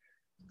here.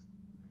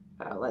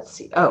 Let's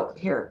see. Oh,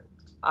 here.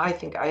 I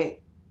think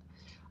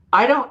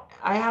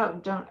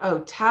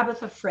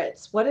Tabitha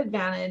Fritz. What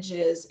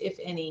advantages, if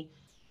any,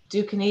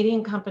 do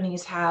Canadian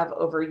companies have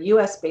over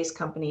US based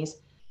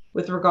companies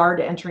with regard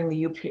to entering the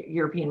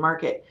European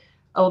market?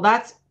 Oh,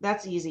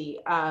 that's easy.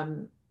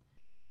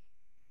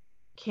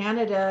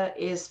 Canada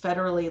is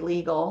federally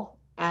legal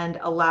and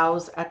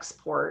allows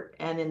export.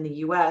 And in the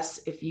US,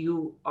 if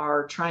you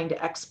are trying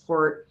to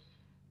export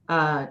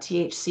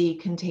THC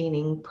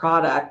containing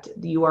product,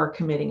 you are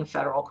committing a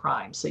federal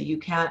crime. So you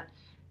can't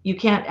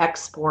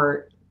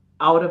export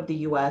out of the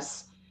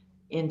US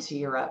into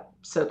Europe.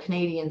 So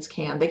Canadians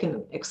they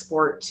can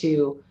export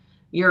to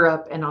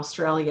Europe and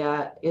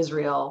Australia,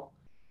 Israel.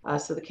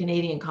 So the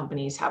Canadian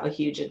companies have a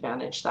huge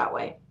advantage that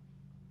way.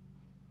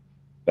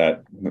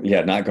 That,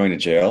 yeah, not going to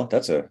jail.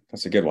 That's a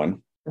good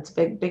one. That's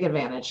a big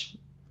advantage.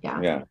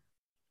 Yeah. Yeah.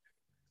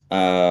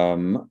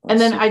 And Let's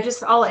then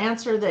see. I'll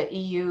answer the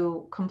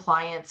EU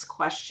compliance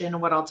question.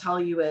 What I'll tell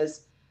you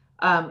is,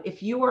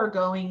 if you are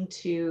going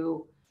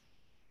to,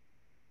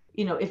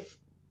 if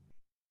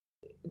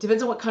it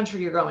depends on what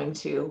country you're going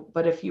to,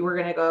 but if you were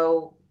going to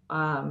go,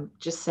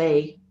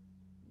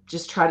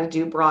 just try to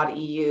do broad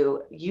EU,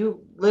 you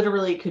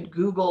literally could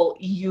Google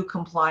EU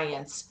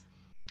compliance.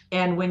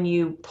 And when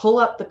you pull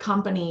up the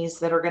companies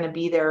that are going to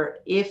be there,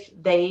 if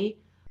they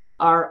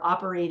are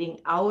operating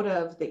out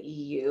of the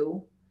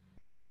EU,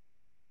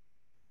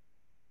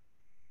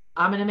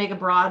 I'm going to make a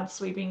broad,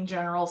 sweeping,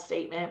 general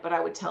statement, but I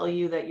would tell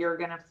you that you're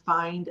going to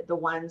find the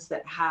ones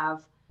that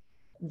have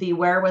the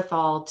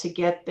wherewithal to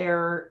get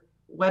their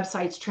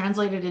websites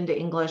translated into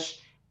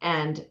English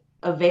and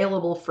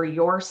available for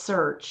your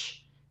search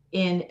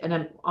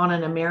on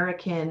an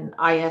American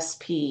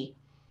ISP.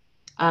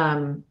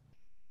 Um,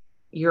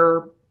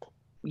 you're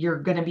you're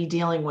going to be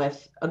dealing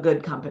with a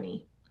good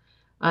company.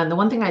 And the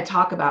one thing I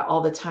talk about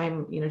all the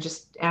time,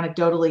 just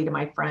anecdotally to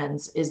my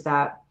friends, is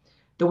that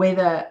the way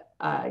the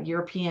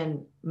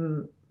European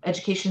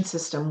education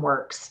system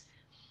works,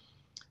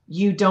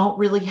 you don't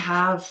really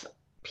have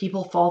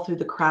people fall through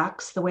the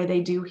cracks the way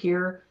they do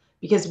here,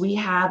 because we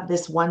have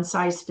this one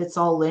size fits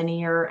all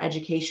linear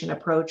education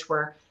approach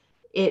where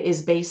it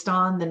is based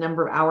on the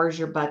number of hours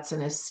your butt's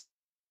in a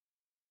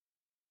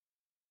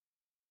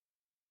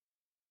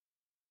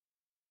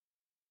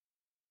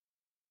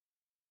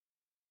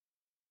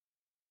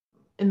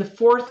in the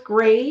fourth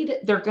grade,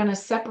 they're going to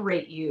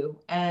separate you.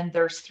 And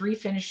there's three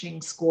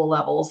finishing school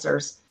levels.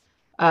 There's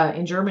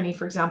in Germany,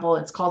 for example,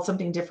 it's called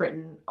something different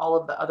in all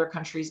of the other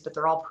countries, but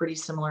they're all pretty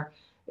similar.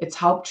 It's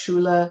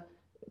Hauptschule,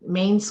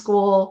 main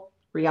school,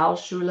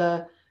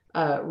 Realschule,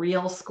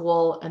 real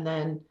school, and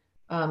then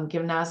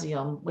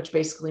Gymnasium, which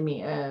basically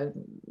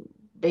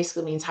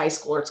means high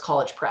school, or it's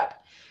college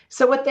prep.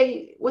 So what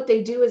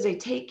they do is they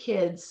take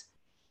kids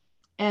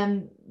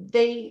and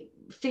they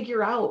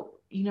figure out,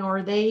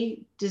 are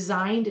they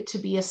designed to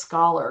be a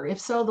scholar? If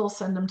so, they'll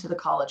send them to the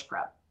college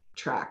prep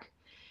track.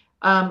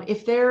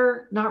 If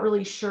they're not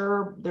really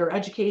sure, they're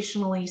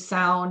educationally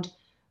sound,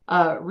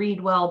 read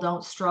well,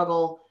 don't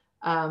struggle,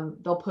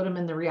 they'll put them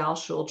in the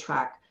Realschule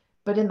track.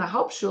 But in the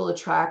Hauptschule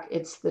track,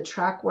 it's the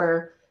track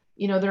where,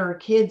 there are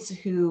kids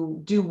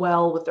who do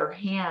well with their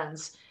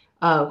hands,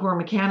 who are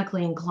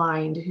mechanically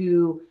inclined,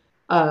 who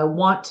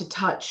want to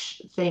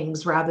touch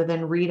things rather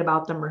than read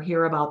about them or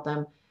hear about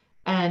them.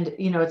 And,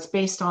 it's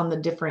based on the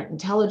different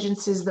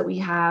intelligences that we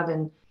have.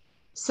 And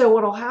so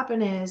what'll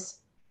happen is,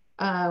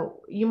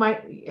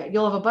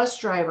 you'll have a bus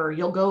driver,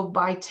 you'll go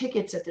buy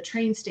tickets at the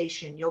train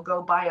station, you'll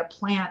go buy a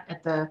plant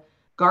at the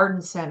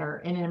garden center.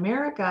 And in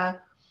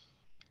America,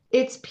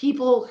 it's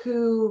people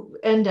who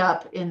end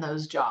up in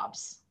those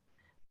jobs.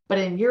 But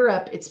in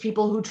Europe, it's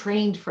people who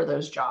trained for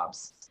those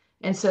jobs.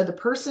 And so the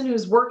person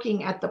who's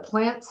working at the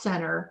plant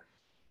center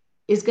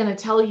is going to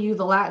tell you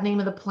the Latin name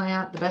of the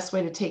plant, the best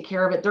way to take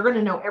care of it. They're going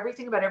to know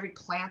everything about every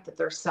plant that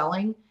they're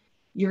selling.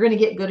 You're going to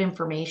get good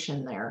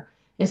information there.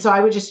 And so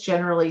I would just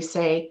generally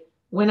say,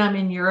 when I'm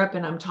in Europe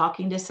and I'm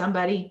talking to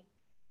somebody,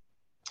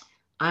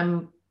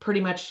 I'm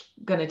pretty much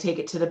going to take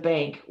it to the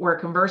bank. Where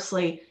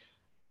conversely,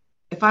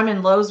 if I'm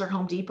in Lowe's or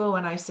Home Depot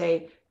and I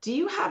say, do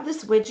you have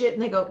this widget?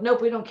 And they go,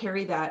 nope, we don't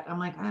carry that. I'm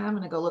like, I'm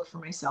going to go look for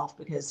myself,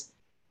 because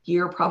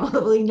you're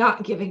probably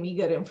not giving me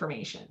good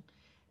information.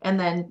 And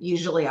then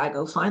usually I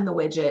go find the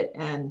widget,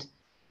 and,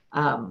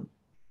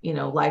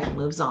 life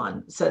moves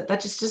on. So that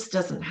just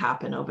doesn't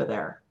happen over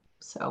there.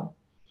 So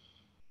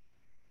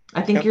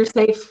I think Yep. you're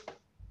safe.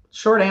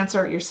 Short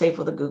answer, you're safe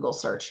with a Google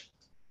search.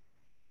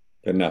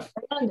 Good enough.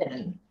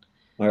 Brandon,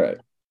 All right.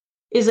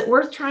 is it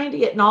worth trying to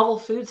get novel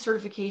food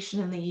certification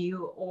in the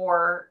EU,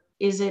 or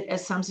is it,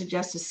 as some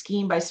suggest, a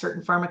scheme by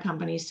certain pharma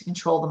companies to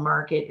control the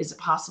market? Is it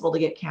possible to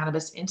get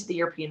cannabis into the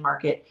European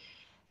market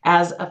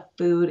as a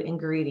food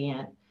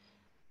ingredient?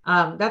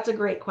 That's a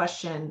great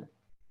question,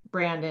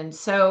 Brandon.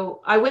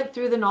 So I went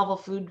through the novel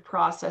food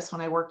process when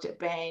I worked at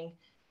Bang.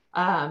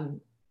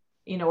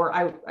 Or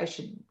I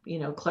should,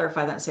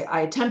 clarify that and say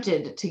I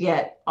attempted to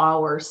get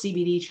our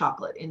CBD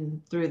chocolate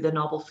in through the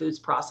novel foods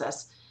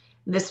process.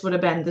 This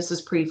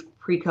is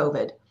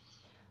pre-COVID.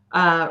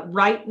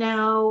 Right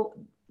now,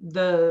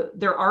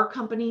 there are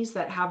companies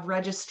that have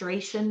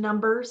registration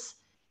numbers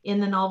in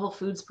the novel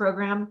foods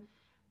program,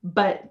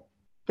 but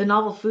the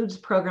novel foods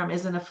program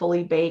isn't a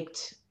fully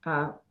baked,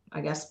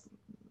 I guess,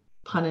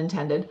 pun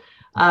intended.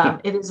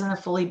 It isn't a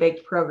fully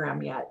baked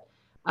program yet.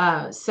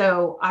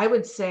 So I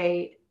would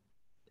say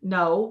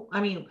no.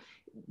 I mean,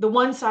 the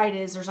one side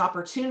is there's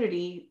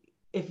opportunity.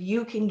 If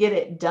you can get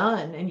it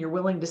done and you're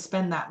willing to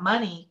spend that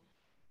money,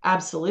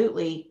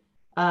 absolutely,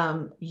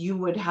 you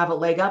would have a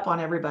leg up on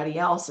everybody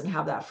else and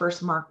have that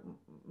first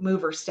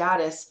mover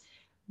status.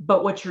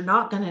 But what you're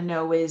not going to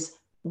know is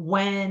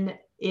when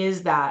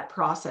is that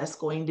process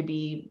going to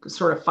be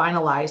sort of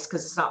finalized,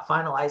 because it's not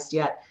finalized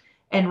yet.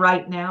 And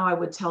right now, I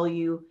would tell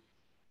you,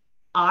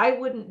 I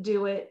wouldn't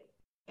do it.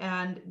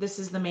 And this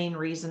is the main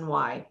reason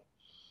why.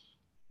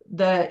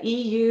 The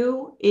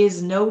EU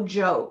is no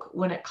joke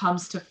when it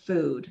comes to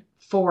food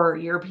for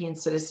European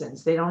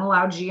citizens. They don't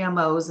allow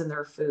GMOs in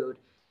their food,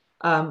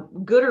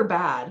 good or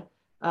bad.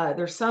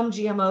 There's some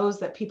GMOs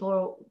that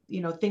people,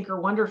 think are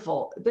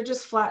wonderful. They're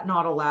just flat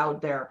not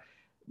allowed there.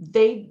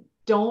 They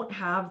don't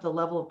have the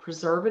level of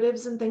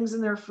preservatives and things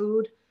in their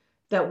food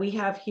that we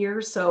have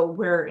here. So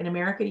where in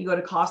America you go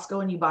to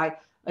Costco and you buy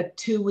a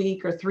 2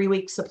 week or 3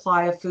 week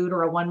supply of food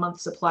or a 1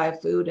 month supply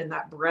of food, and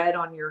that bread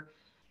on your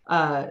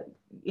uh,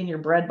 in your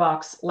bread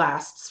box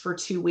lasts for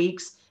 2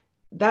 weeks.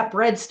 That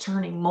bread's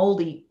turning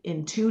moldy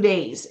in 2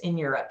 days in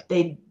Europe.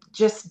 They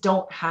just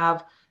don't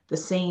have the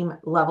same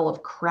level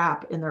of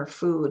crap in their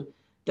food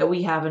that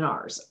we have in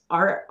ours.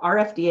 Our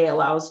FDA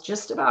allows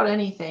just about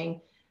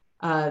anything.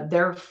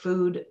 Their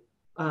food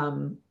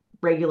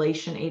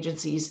regulation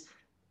agencies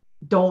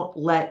don't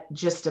let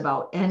just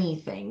about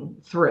anything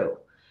through.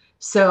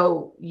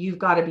 So you've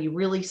got to be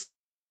really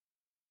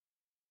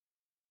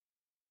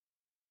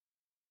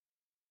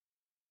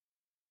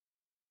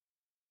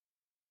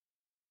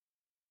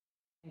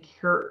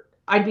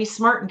I'd be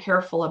smart and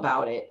careful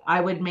about it.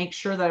 I would make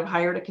sure that I've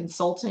hired a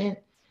consultant.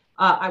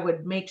 I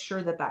would make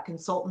sure that that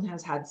consultant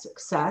has had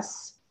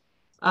success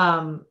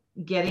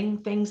getting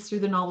things through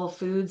the novel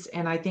foods.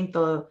 And I think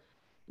the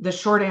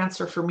short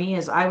answer for me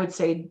is I would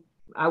say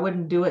I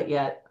wouldn't do it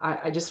yet.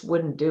 I just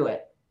wouldn't do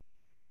it.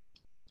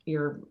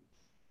 You're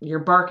you're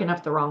barking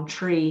up the wrong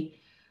tree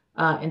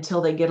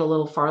until they get a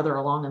little farther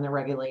along in the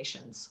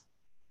regulations.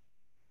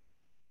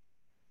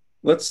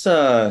 Let's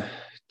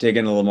dig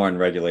in a little more on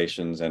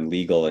regulations and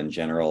legal in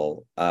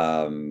general.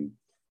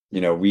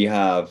 You know, we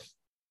have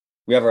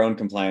our own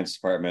compliance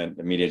department,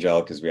 the Media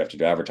Gel, because we have to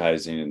do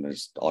advertising and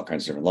there's all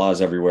kinds of different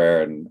laws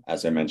everywhere. And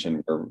as I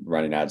mentioned, we're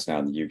running ads now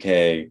in the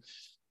UK.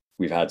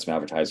 We've had some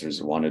advertisers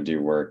who want to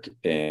do work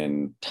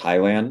in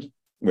Thailand,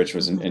 which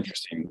was an Mhm.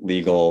 interesting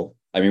legal.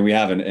 I mean, we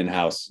have an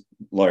in-house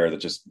lawyer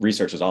that just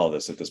researches all of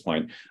this at this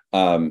point.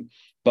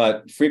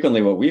 But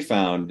frequently, what we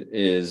found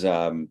is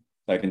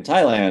like in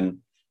Thailand,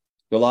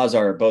 the laws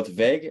are both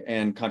vague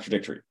and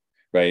contradictory,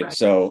 right? Right.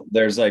 So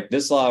there's like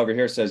this law over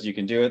here says you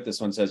can do it, this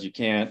one says you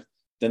can't.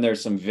 Then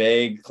there's some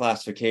vague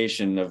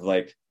classification of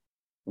like,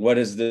 what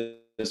does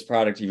this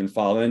product even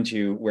fall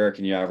into? Where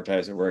can you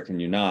advertise it? Where can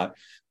you not?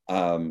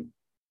 Um,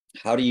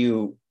 how do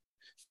you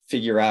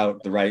figure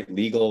out the right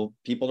legal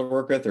people to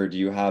work with, or do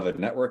you have a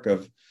network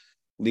of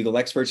legal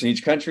experts in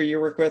each country you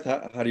work with?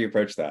 How do you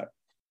approach that?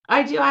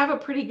 I do. I have a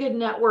pretty good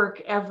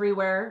network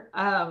everywhere.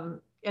 And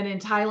in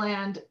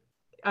Thailand,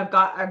 I've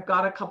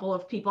got a couple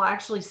of people. I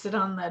actually sit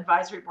on the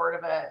advisory board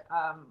of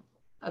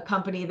a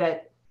company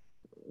that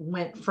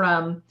went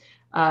from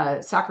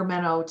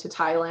Sacramento to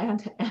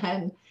Thailand,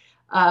 and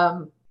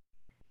um,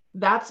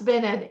 that's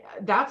been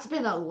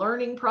a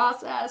learning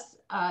process.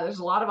 There's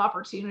a lot of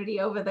opportunity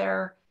over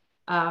there,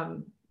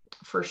 um,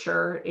 for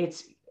sure.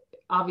 It's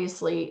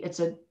obviously it's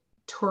a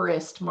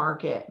tourist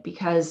market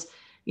because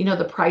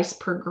the price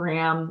per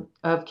gram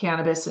of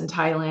cannabis in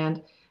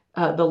Thailand,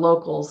 the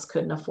locals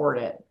couldn't afford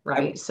it,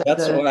 right? So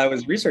That's what I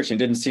was researching. It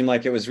didn't seem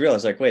like it was real. I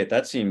was like, wait,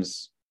 that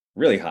seems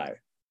really high.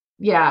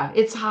 yeah,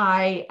 it's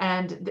high.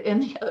 And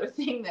the other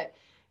thing that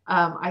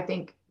I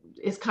think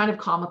is kind of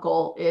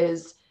comical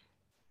is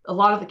a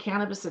lot of the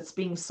cannabis that's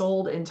being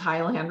sold in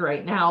Thailand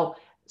right now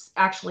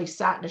actually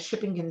sat in a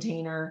shipping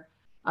container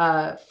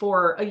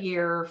for a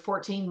year,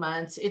 14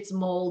 months. It's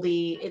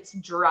moldy, it's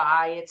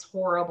dry, it's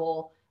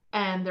horrible.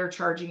 And they're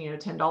charging,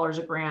 $10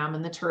 a gram,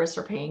 and the tourists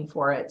are paying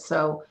for it.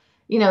 So,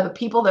 the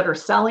people that are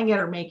selling it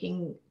are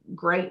making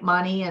great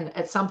money. And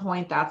at some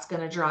point, that's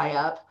going to dry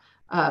up,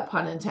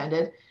 pun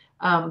intended.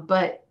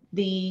 But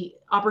the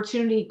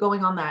opportunity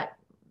going on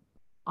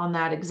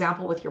that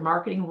example with your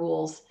marketing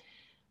rules,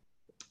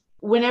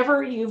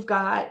 whenever you've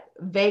got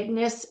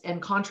vagueness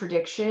and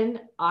contradiction,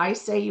 I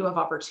say you have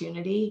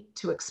opportunity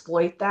to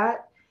exploit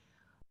that.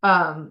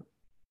 Um,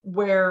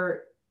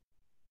 where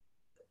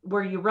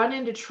where you run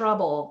into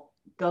trouble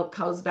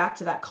goes back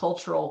to that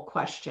cultural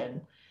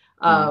question,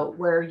 Mm.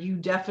 where you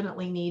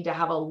definitely need to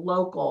have a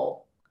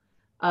local,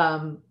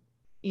 um,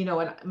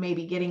 and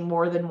maybe getting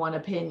more than one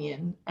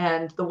opinion.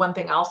 And the one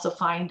thing I also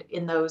find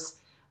in those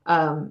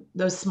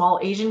small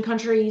Asian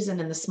countries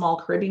and in the small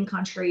Caribbean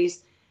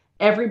countries,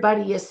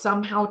 everybody is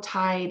somehow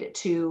tied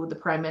to the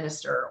prime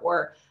minister,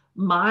 or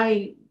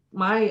my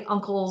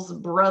uncle's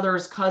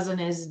brother's cousin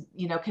is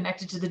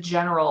connected to the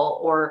general,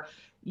 or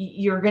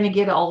you're going to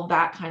get all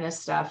that kind of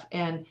stuff.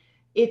 And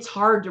it's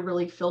hard to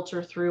really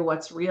filter through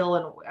what's real.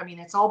 And I mean,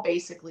 it's all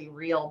basically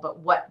real, but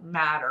what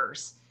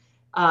matters.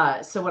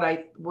 So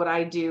what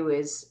I do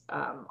is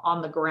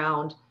on the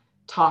ground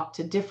talk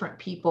to different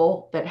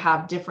people that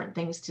have different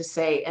things to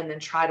say, and then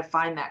try to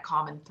find that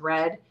common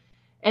thread.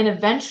 And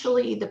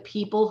eventually, the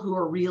people who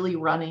are really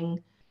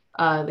running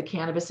the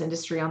cannabis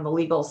industry on the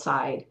legal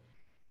side,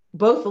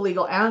 both the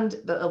legal and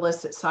the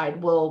illicit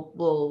side,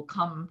 will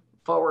come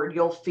forward.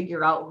 You'll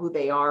figure out who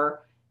they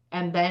are,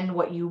 and then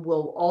what you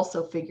will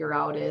also figure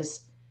out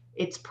is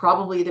it's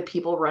probably the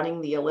people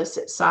running the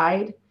illicit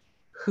side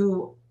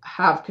who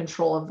have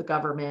control of the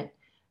government,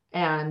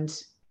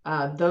 and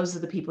those are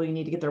the people you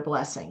need to get their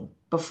blessing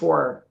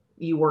before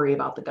you worry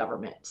about the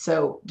government.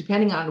 So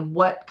depending on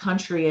what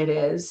country it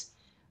is,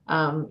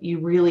 you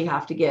really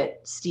have to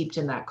get steeped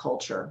in that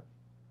culture.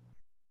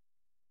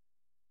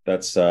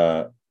 That's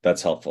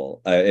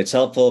helpful. It's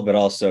helpful, but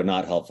also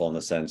not helpful in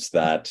the sense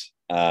that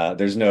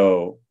there's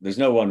no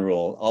one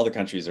rule. All the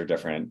countries are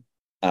different.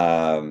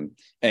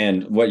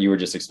 And what you were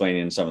just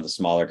explaining in some of the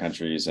smaller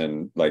countries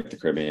in like the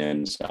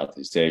Caribbean,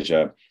 Southeast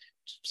Asia,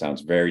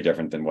 sounds very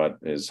different than what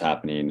is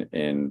happening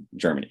in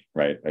Germany,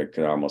 right? Like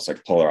almost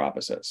like polar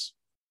opposites.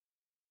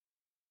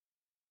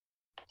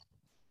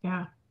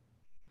 Yeah.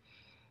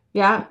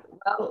 Yeah.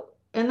 Well,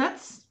 and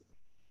that's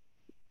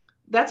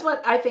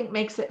what I think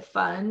makes it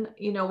fun.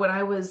 You know, when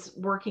I was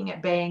working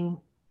at Bang,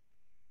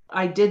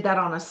 I did that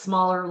on a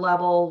smaller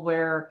level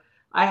where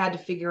I had to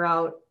figure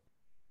out,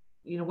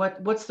 you know,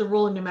 what's the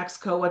rule in New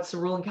Mexico, what's the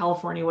rule in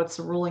California, what's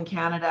the rule in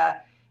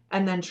Canada,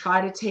 and then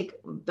try to take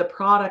the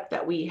product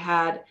that we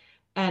had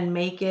and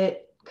make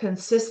it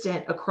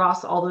consistent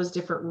across all those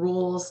different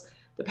rules.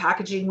 The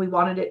packaging, we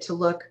wanted it to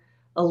look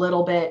a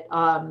little bit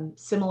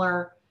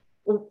similar,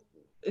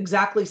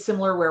 exactly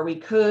similar where we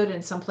could,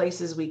 and some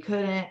places we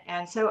couldn't.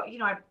 And so, you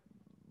know,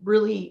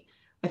 really,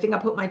 I think I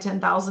put my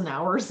 10,000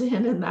 hours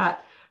in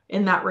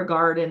that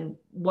regard. And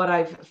what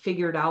I've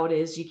figured out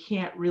is you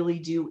can't really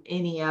do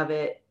any of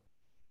it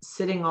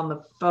sitting on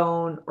the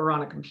phone or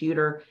on a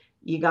computer.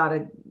 You got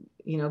to,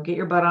 you know, get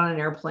your butt on an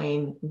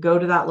airplane, go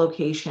to that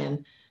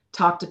location,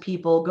 talk to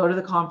people, go to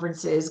the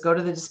conferences, go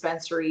to the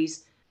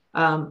dispensaries.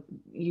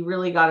 You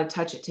really got to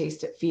touch it,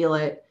 taste it, feel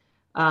it,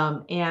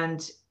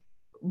 and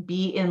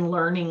be in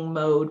learning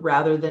mode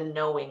rather than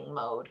knowing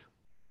mode.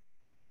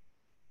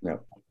 Yeah,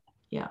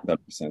 Yeah. that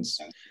makes sense.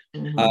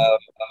 Mm-hmm. Uh,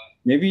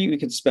 Maybe we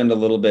could spend a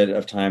little bit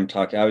of time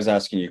talking. I was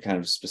asking you kind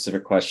of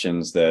specific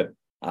questions that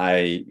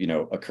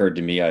occurred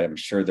to me. I'm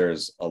sure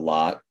there's a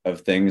lot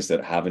of things that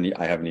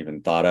I haven't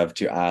even thought of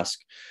to ask.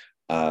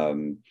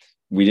 Um,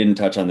 we didn't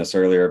touch on this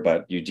earlier,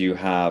 but you do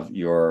have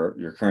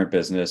your current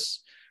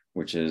business,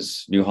 which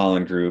is New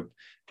Holland Group,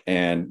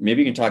 and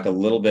maybe you can talk a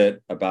little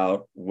bit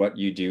about what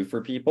you do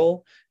for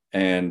people,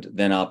 and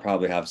then I'll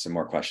probably have some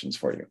more questions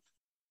for you.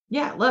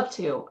 Yeah, love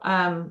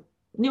to.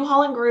 New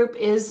Holland Group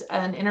is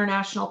an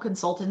international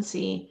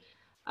consultancy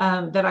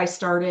that I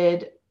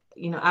started,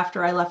 you know,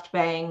 after I left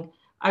Bang.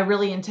 I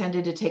really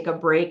intended to take a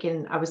break,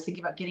 and I was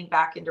thinking about getting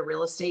back into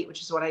real estate,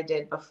 which is what I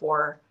did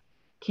before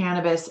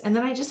cannabis. And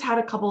then I just had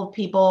a couple of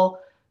people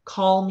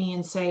call me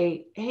and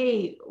say,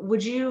 "Hey,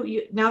 would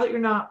you now that you're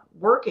not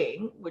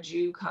working, would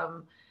you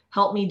come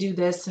help me do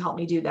this, help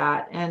me do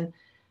that?"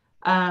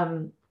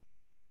 Um,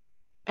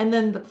 and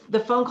then the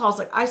phone calls,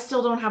 like, I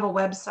still don't have a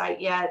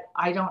website yet.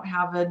 I don't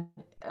have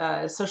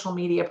a social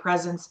media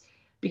presence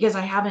because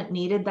I haven't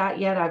needed that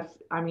yet.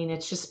 I mean,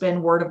 it's just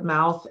been word of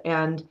mouth,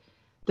 and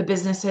the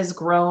business has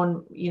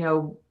grown, you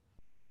know,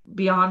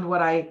 beyond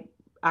what I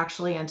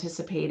actually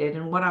anticipated.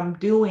 And what I'm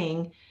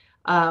doing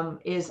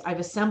is I've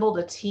assembled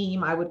a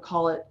team, I would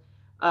call it,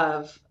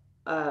 of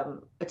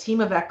a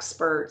team of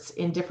experts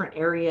in different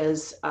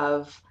areas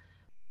of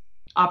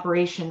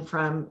operation,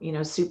 from, you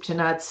know, soup to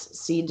nuts,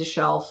 seed to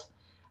shelf.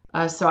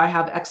 So I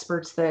have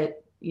experts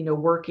that, you know,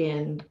 work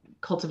in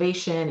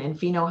cultivation and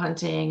pheno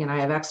hunting, and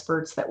I have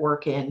experts that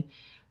work in,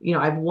 you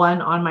know, I have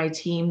one on my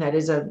team that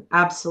is an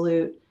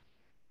absolute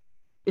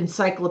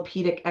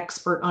encyclopedic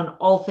expert on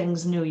all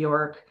things New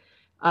York,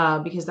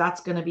 because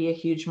that's going to be a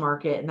huge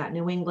market, and that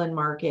New England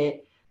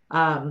market,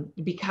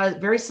 because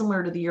very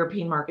similar to the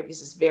European market,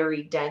 because it's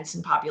very dense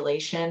in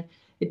population.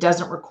 It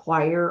doesn't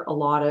require a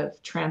lot of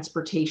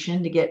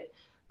transportation to get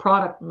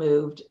product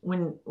moved.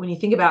 When you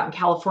think about in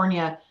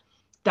California,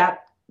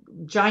 that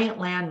giant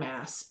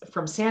landmass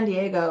from San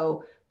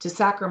Diego to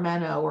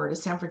Sacramento or to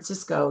San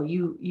Francisco,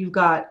 you've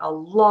got a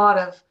lot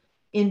of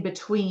in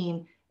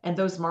between, and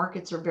those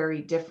markets are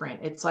very different.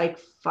 It's like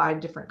 5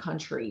 different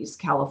countries,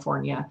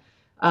 California.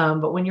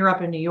 But when you're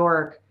up in New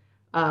York,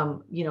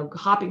 you know,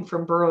 hopping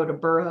from borough to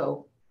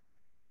borough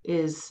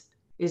is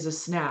a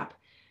snap.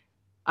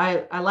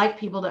 I like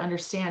people to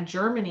understand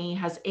Germany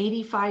has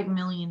 85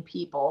 million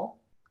people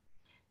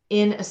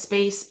in a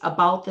space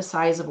about the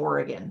size of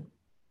Oregon.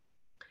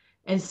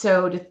 And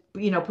so to,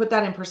 you know, put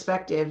that in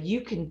perspective, you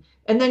can,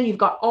 and then you've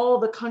got all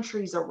the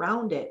countries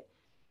around it.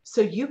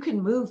 So you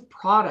can move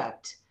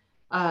product,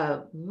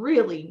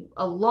 really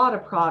a lot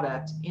of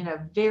product in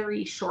a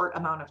very short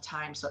amount of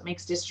time. So it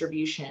makes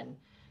distribution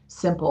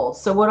simple.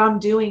 So what I'm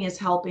doing is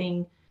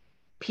helping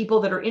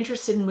people that are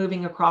interested in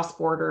moving across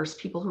borders,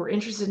 people who are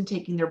interested in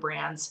taking their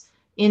brands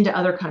into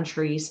other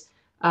countries.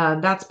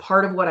 That's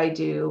part of what I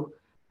do.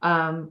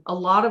 A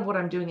lot of what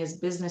I'm doing is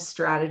business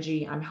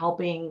strategy. I'm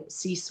helping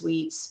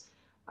C-suites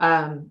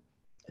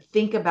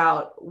think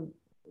about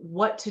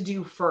what to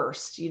do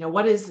first.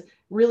 What is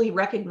really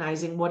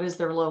recognizing what is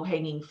their low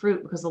hanging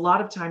fruit, because a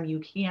lot of time you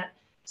can't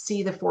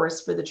see the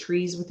forest for the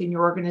trees within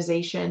your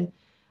organization.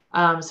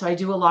 So I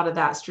do a lot of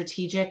that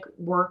strategic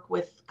work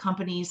with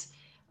companies.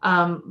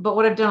 But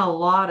what I've done a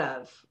lot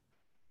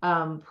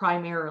of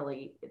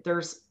primarily,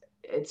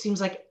 it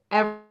seems like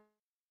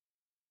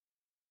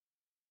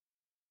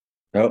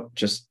Oh,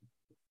 just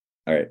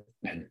all right.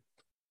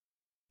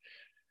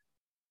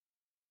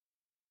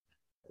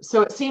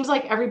 So it seems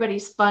like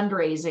everybody's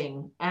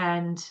fundraising,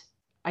 and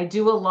I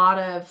do a lot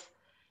of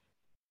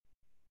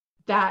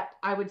that,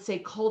 I would say,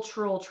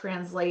 cultural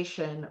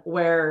translation,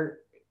 where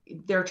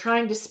they're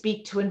trying to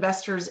speak to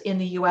investors in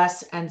the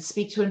US and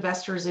speak to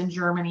investors in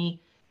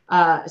Germany,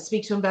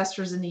 speak to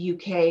investors in the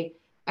UK.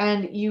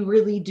 And you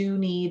really do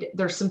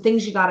there's some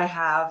things you got to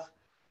have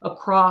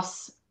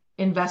across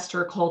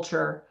investor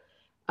culture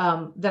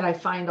that I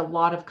find a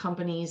lot of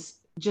companies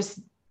just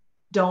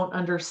don't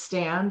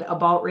understand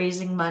about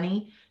raising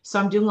money. So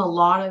I'm doing a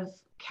lot of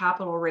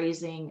capital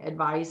raising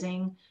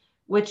advising,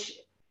 which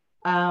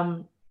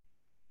um,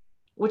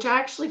 which I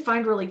actually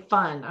find really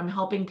fun. I'm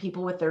helping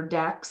people with their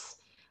decks.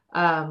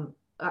 I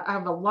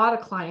have a lot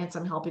of clients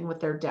I'm helping with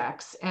their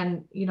decks.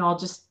 And, I'll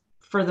just,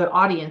 for the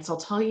audience, I'll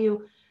tell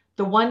you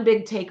the one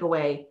big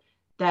takeaway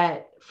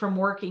that from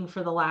working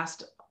for the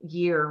last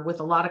year with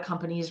a lot of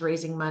companies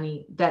raising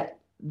money, that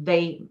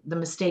the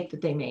mistake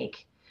that they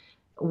make.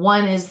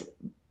 One is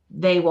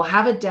they will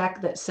have a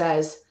deck that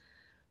says,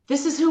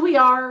 this is who we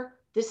are.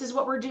 This is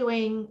what we're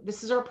doing.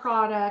 This is our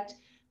product.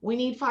 We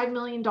need $5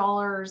 million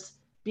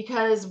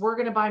because we're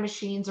going to buy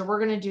machines, or we're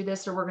going to do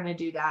this, or we're going to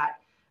do that.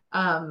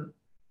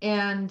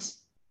 And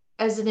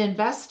as an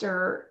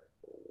investor,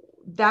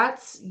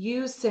 that's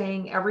you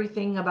saying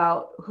everything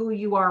about who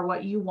you are,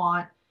 what you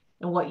want,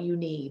 and what you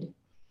need.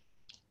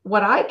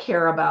 What I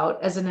care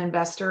about as an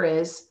investor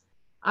is,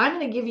 I'm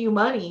going to give you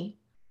money,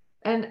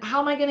 and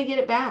how am I going to get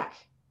it back?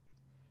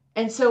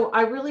 And so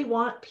I really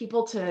want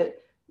people to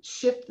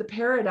shift the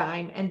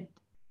paradigm and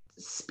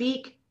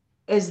speak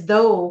as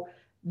though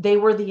they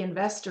were the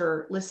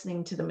investor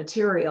listening to the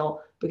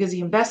material, because the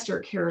investor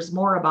cares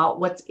more about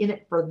what's in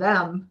it for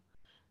them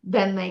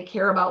than they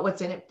care about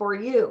what's in it for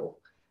you.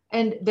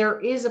 And there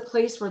is a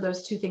place where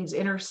those two things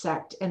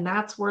intersect, and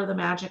that's where the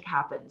magic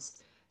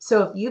happens.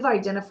 So if you've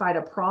identified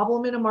a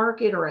problem in a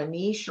market or a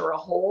niche or a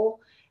hole,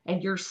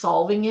 and you're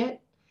solving it,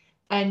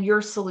 and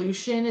your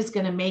solution is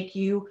going to make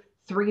you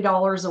 $3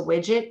 a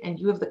widget, and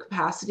you have the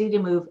capacity to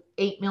move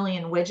 8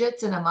 million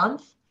widgets in a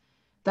month,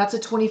 that's a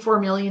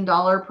 $24 million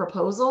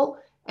proposal.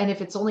 And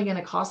if it's only going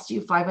to cost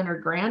you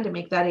 500 grand to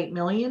make that 8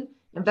 million,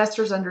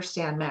 investors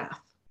understand math.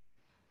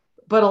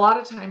 But a lot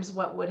of times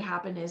what would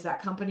happen is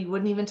that company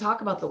wouldn't even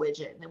talk about the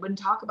widget, and they wouldn't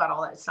talk about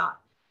all that. It's not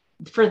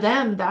for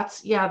them.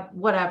 That's, yeah,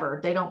 whatever.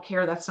 They don't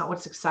care. That's not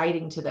what's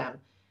exciting to them.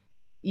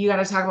 You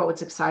got to talk about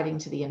what's exciting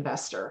to the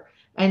investor.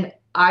 And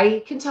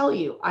I can tell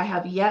you, I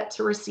have yet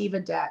to receive a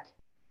deck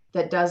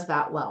that does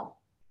that well,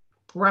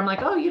 where I'm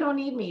like, oh, you don't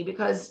need me,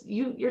 because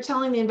you're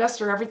telling the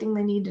investor everything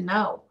they need to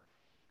know.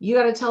 You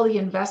got to tell the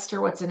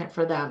investor what's in it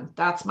for them.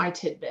 That's my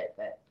tidbit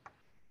that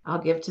I'll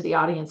give to the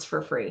audience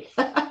for free.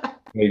 There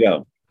you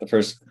go. The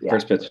first Yeah.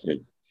 first pitch.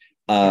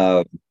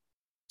 So,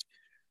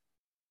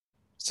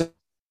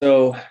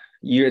 so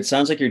it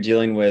sounds like you're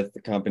dealing with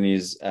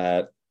companies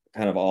at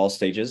kind of all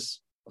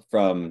stages,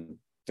 from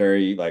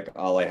very like,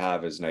 all I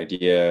have is an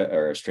idea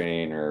or a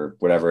strain or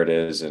whatever it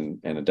is, and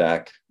a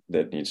deck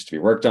that needs to be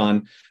worked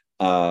on.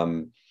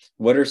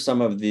 What are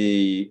some of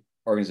the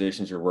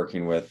organizations you're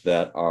working with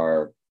that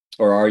are,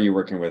 or are you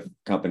working with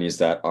companies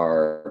that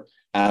are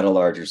at a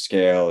larger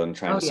scale and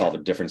trying to solve a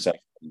different set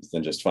of things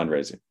than just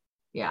fundraising?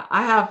 Yeah,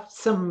 I have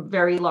some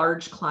very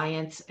large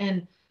clients,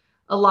 and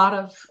a lot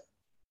of,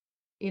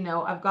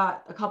 I've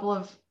got a couple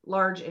of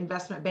large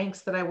investment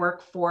banks that I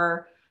work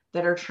for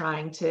that are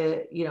trying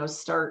to,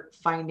 start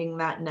finding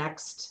that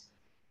next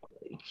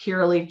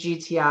Curaleaf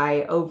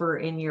GTI over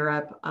in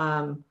Europe.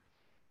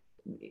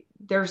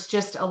 There's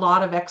just a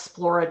lot of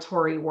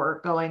exploratory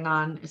work going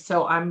on.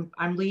 So I'm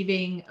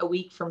leaving a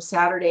week from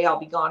Saturday. I'll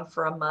be gone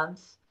for a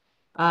month.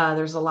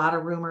 There's a lot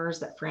of rumors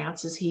that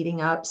France is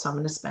heating up, so I'm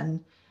going to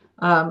spend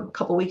a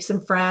couple weeks in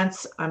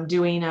France. I'm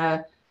doing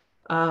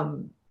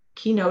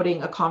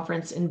keynoting a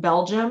conference in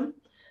Belgium,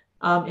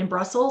 in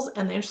Brussels.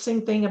 And the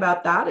interesting thing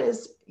about that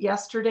is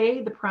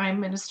yesterday, the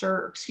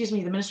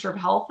Minister of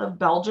Health of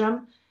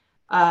Belgium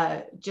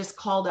just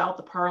called out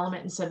the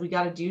parliament and said, we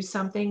got to do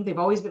something. They've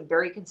always been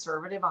very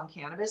conservative on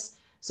cannabis,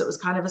 so it was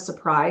kind of a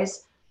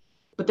surprise.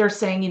 But they're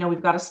saying,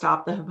 we've got to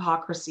stop the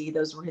hypocrisy.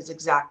 Those were his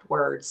exact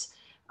words.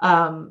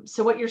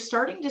 So what you're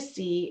starting to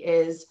see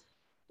is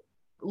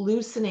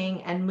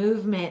loosening and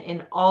movement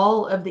in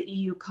all of the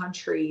EU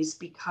countries,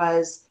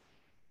 because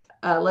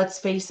let's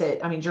face it,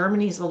 I mean,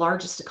 Germany is the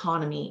largest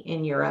economy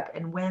in Europe.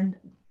 And when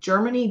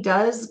Germany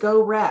does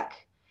go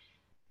wreck,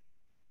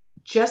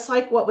 just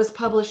like what was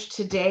published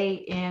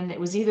today it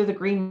was either the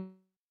Green.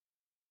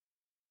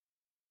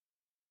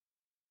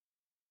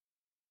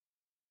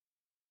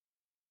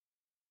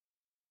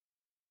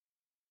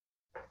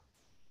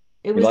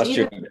 It We was lost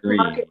either your the degree.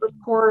 Market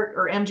Report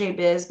or MJ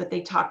Biz, but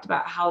they talked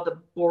about how the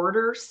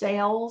border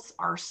sales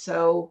are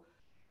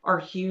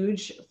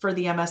huge for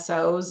the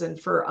MSOs and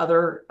for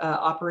other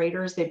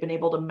operators. They've been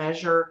able to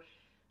measure,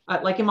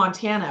 like in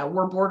Montana,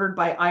 we're bordered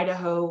by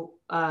Idaho,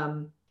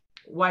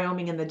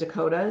 Wyoming, and the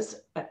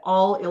Dakotas,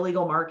 all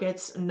illegal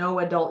markets, no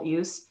adult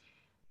use,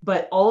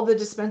 but all of the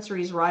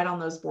dispensaries right on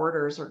those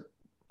borders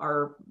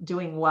are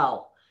doing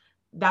well.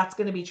 That's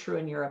going to be true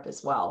in Europe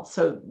as well.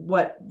 So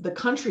what the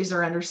countries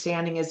are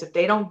understanding is if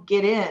they don't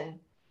get in,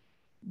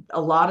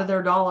 a lot of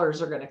their dollars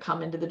are going to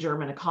come into the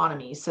German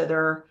economy. So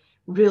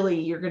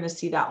you're going to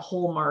see that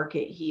whole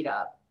market heat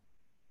up.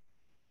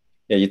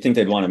 Yeah, you'd think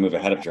they'd want to move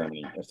ahead of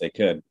Germany if they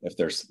could, if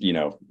they're,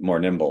 more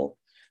nimble.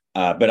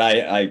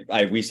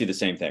 But we see the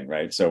same thing,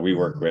 right? So we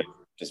work with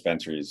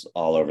dispensaries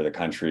all over the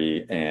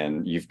country,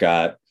 and you've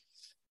got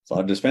a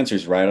lot of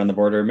dispensaries right on the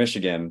border of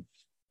Michigan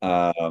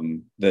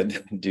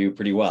that do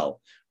pretty well.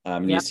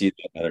 And Yeah. you see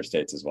that in other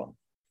states as well.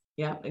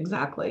 Yeah,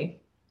 exactly.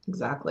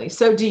 Exactly.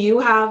 So do you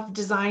have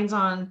designs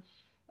on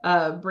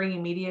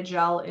bringing media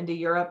gel into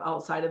Europe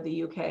outside of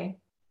the UK?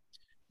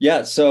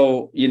 Yeah,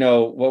 so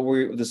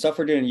the stuff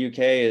we're doing in UK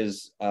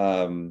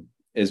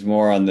is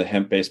more on the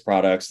hemp-based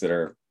products that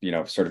are,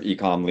 sort of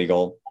e-com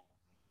legal.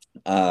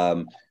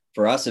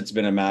 For us, it's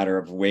been a matter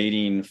of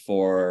waiting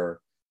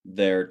for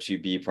there to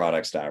be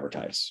products to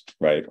advertise,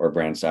 right? Or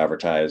brands to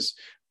advertise.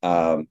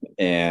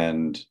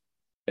 And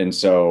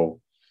so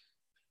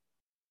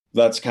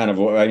that's kind of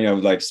what,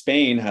 like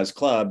Spain has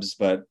clubs,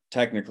 but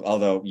technically,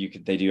 although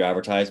they do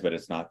advertise, but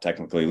it's not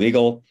technically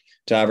legal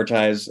to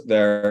advertise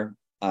there.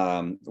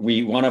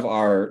 One of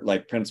our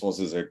like principles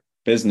as a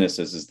business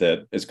is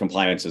that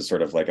compliance is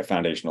sort of like a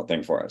foundational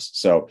thing for us.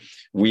 So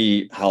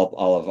we help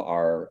all of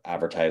our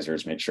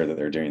advertisers make sure that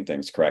they're doing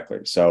things correctly.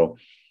 So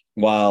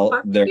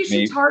while you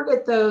should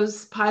target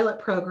those pilot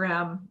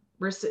program,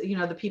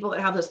 the people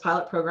that have those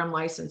pilot program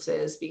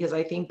licenses, because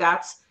I think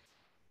that's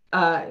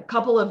a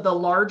couple of the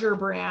larger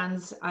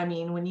brands. I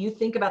mean, when you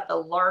think about the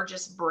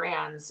largest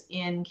brands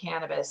in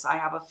cannabis, I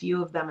have a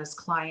few of them as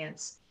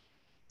clients,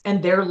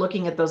 and they're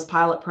looking at those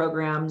pilot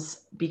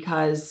programs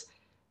because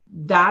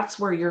that's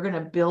where you're going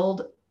to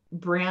build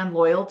brand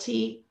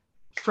loyalty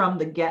from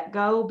the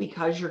get-go,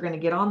 because you're going to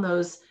get on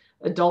those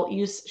adult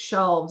use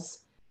shelves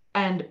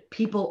and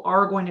people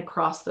are going to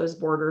cross those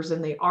borders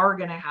and they are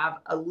going to have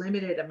a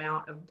limited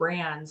amount of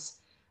brands.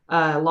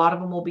 A lot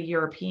of them will be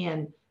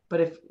European, but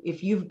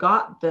if you've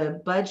got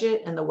the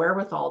budget and the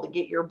wherewithal to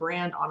get your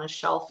brand on a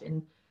shelf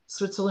in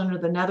Switzerland or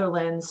the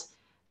Netherlands,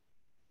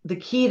 the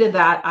key to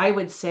that, I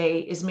would say,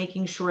 is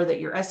making sure that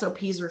your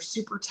SOPs are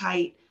super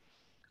tight,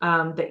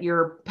 that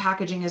your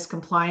packaging is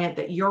compliant,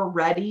 that you're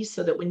ready,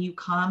 so that when you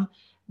come,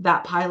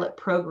 that pilot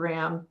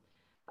program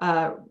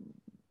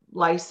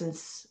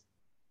license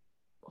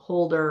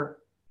holder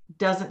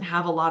doesn't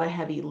have a lot of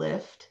heavy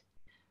lift.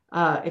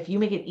 If you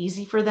make it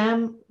easy for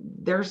them,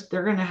 they're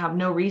going to have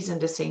no reason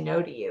to say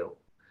no to you.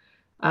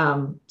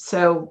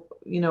 So,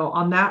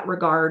 on that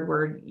regard,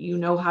 where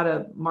how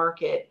to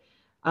market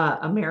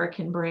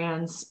American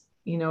brands,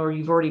 or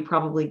you've already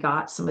probably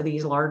got some of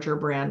these larger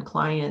brand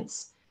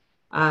clients,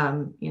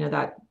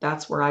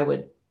 that's where I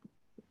would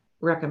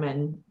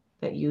recommend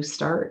that you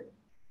start.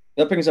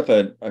 That brings up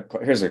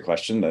here's a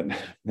question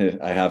that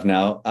I have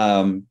now.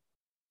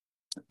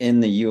 In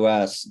the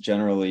US,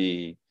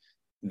 generally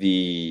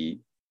the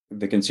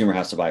consumer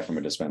has to buy from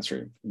a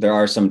dispensary. There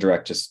are some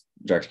direct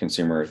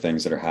consumer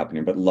things that are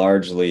happening, but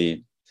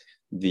largely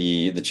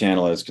the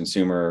channel is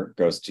consumer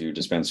goes to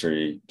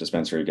dispensary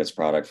gets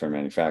product from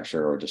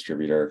manufacturer or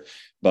distributor.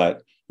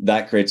 But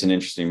that creates an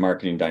interesting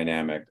marketing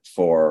dynamic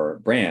for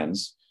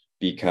brands,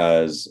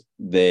 because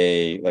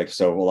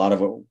so a lot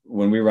of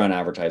when we run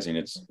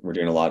advertising, we're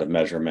doing a lot of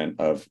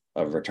measurement of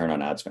return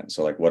on ad spend.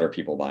 So like, what are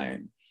people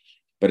buying?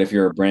 But if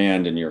you're a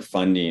brand and you're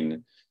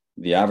funding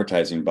the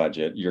advertising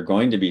budget, you're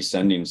going to be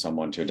sending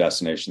someone to a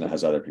destination that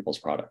has other people's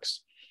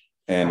products.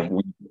 And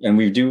right.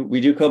 we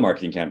do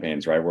co-marketing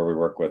campaigns, right, where we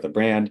work with a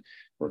brand,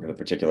 work with a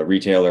particular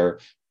retailer,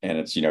 and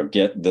it's,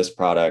 get this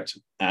product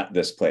at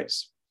this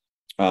place.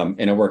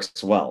 And it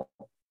works well.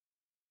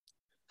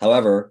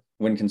 However,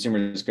 when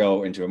consumers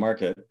go into a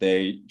market,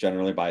 they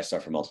generally buy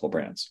stuff from multiple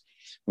brands,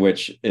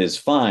 which is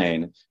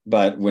fine.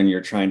 But when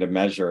you're trying to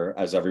measure,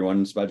 as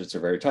everyone's budgets are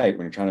very tight,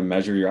 when you're trying to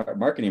measure your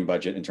marketing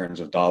budget in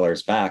terms of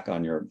dollars back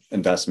on your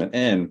investment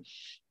and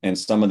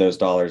some of those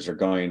dollars are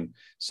going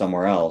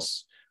somewhere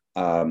else,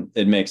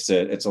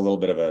 it's a little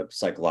bit of a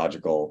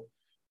psychological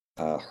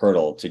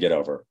hurdle to get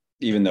over,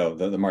 even though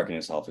the marketing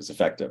itself is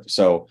effective.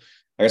 So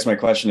I guess my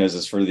question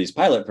is for these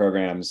pilot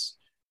programs,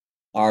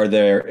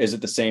 is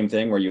it the same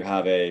thing where you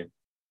have a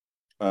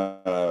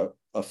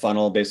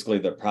funnel? Basically,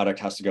 the product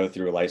has to go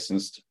through a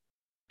licensed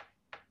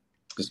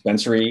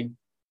dispensary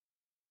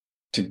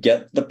to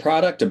get the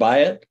product, to buy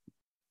it?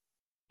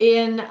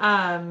 In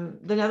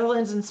the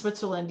Netherlands and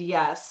Switzerland,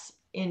 yes.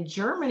 in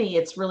Germany,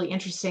 it's really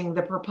interesting.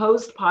 The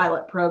proposed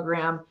pilot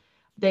program,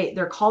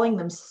 they're calling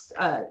them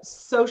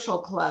social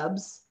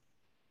clubs,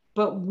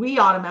 but we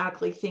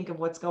automatically think of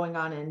what's going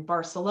on in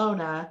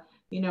Barcelona,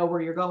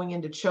 where you're going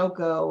into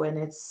Choco and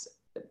it's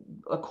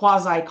a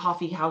quasi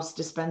coffee house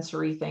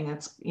dispensary thing.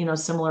 That's,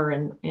 similar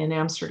in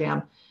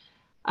Amsterdam.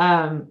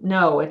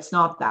 No, it's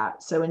not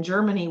that. So in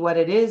Germany, what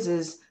it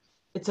is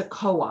it's a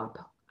co-op.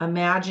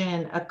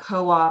 Imagine a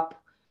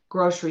co-op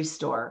grocery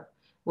store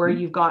where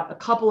you've got a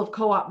couple of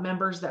co-op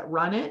members that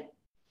run it,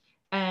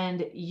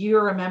 and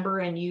you're a member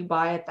and you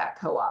buy at that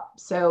co-op.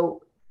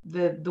 So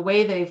the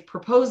way they've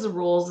proposed the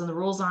rules, and the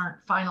rules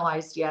aren't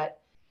finalized yet,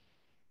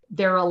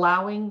 they're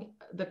allowing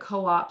the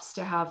co-ops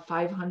to have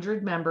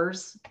 500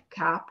 members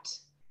capped.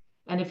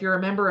 And if you're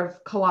a member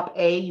of co-op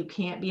A, you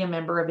can't be a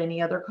member of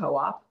any other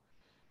co-op.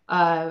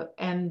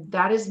 And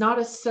that is not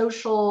a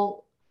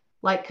social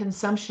like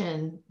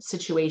consumption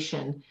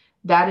situation.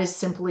 That is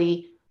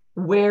simply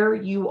where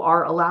you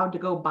are allowed to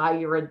go buy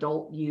your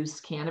adult use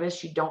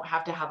cannabis. You don't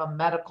have to have a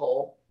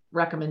medical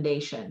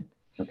recommendation.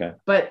 Okay.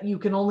 But you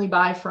can only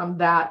buy from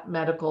that from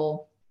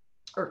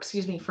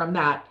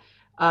that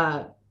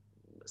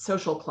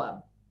social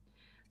club.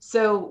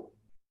 So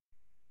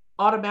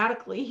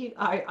automatically,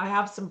 I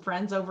have some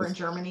friends over in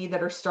Germany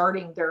that are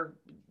starting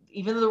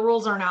even though the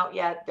rules aren't out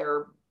yet,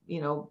 they're,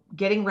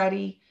 getting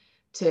ready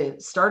to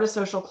start a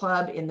social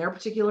club in their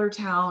particular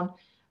town,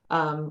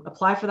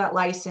 apply for that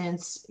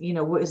license,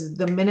 is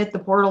the minute the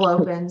portal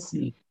opens.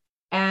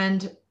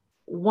 And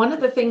one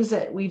of the things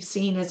that we've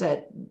seen is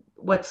that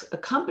what's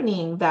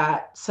accompanying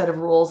that set of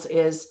rules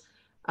is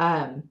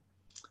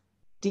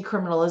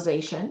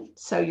decriminalization.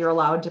 So you're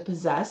allowed to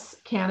possess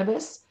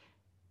cannabis.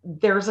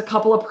 There's a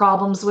couple of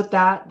problems with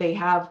that.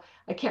 I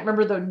can't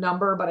remember the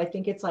number, but I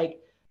think it's like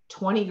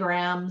 20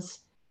 grams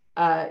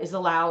is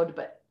allowed,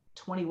 but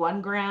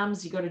 21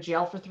 grams, you go to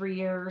jail for 3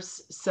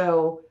 years.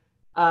 So,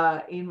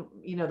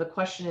 the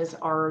question is,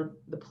 are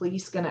the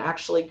police going to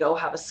actually go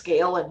have a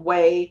scale and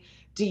weigh,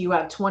 do you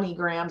have 20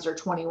 grams or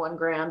 21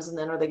 grams? And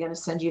then are they going to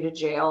send you to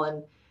jail?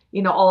 And,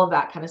 all of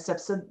that kind of stuff.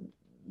 So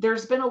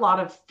there's been a lot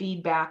of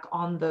feedback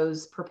on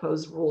those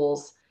proposed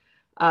rules.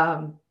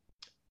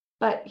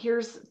 But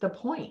here's the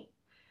point.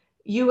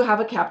 You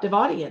have a captive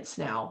audience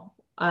now,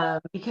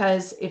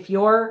 because if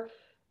you're,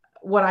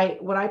 what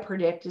I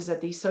predict is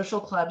that these social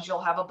clubs, you'll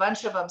have a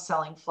bunch of them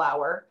selling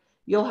flower.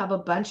 You'll have a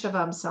bunch of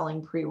them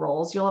selling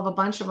pre-rolls. You'll have a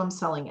bunch of them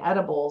selling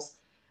edibles.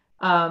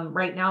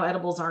 Right now,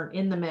 edibles aren't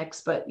in the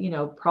mix, but,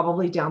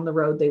 probably down the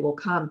road, they will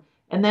come.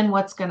 And then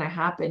what's going to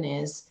happen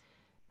is,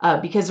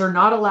 because they're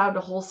not allowed to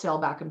wholesale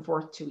back and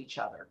forth to each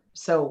other.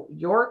 So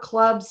your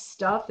club's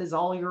stuff is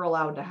all you're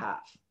allowed to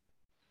have.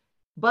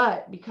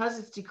 But because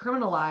it's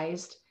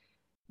decriminalized,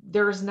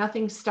 there is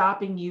nothing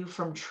stopping you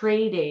from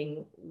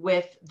trading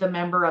with the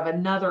member of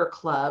another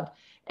club.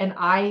 And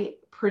I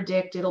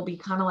predict it'll be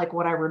kind of like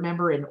what I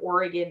remember in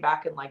Oregon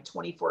back in like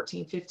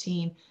 2014,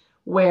 15,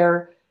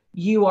 where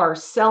you are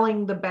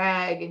selling the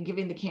bag and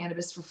giving the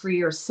cannabis for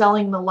free, or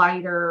selling the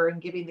lighter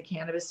and giving the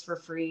cannabis for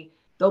free.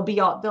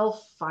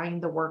 They'll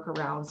find the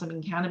workarounds. I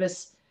mean,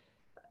 cannabis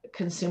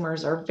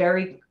consumers are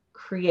very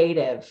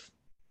creative,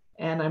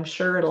 and I'm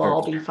sure it'll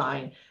all be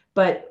fine.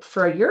 But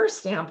for your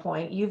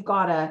standpoint, you've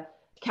got a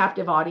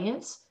captive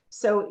audience.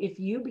 So if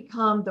you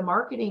become the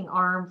marketing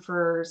arm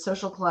for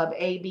social club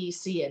A, B,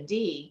 C, and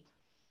D,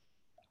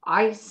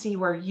 I see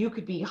where you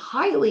could be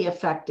highly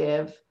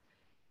effective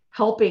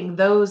helping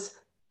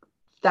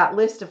that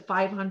list of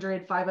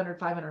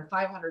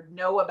 500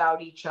 know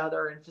about each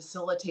other and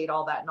facilitate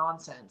all that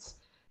nonsense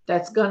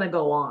that's going to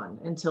go on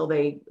until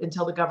the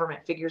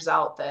government figures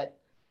out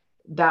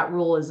that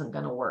rule isn't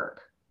going to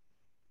work.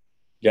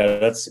 Yeah,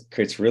 that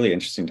creates really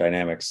interesting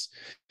dynamics.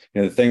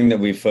 The thing that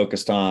we've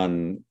focused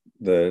on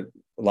a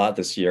lot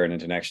this year and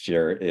into next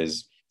year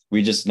is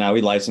we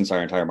license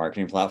our entire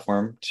marketing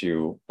platform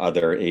to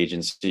other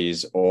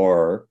agencies,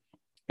 or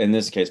in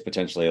this case,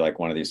 potentially like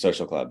one of these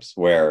social clubs,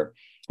 where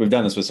we've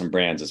done this with some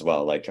brands as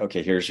well. Like,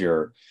 okay, here's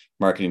your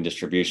marketing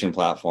distribution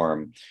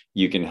platform.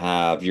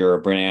 You're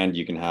a brand,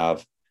 you can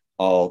have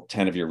all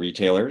 10 of your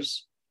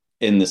retailers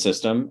in the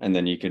system, and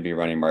then you can be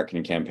running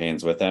marketing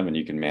campaigns with them, and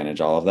you can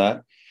manage all of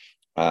that.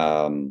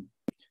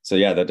 So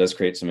yeah, that does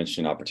create some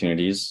interesting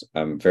opportunities.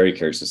 I'm very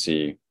curious to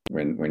see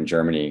when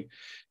Germany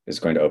is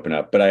going to open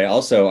up. But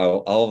I'll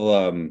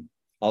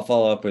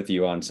follow up with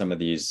you on some of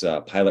these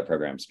pilot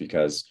programs,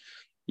 because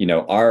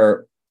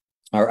our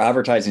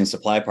advertising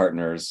supply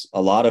partners,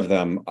 a lot of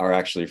them are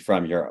actually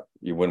from Europe.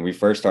 When we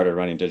first started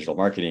running digital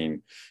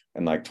marketing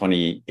in like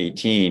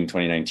 2018,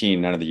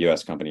 2019, none of the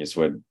US companies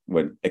would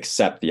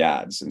accept the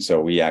ads. And so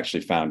we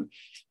actually found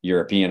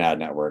European ad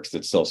networks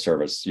that still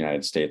service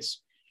United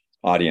States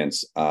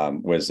audience,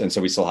 and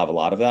so we still have a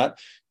lot of that.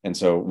 And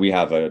so we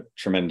have a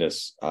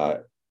tremendous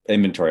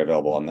inventory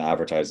available on the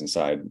advertising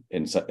side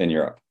in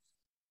Europe.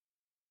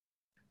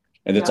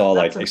 And it's all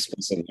like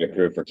explicitly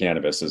approved for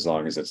cannabis as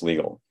long as it's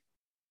legal.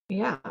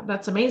 Yeah,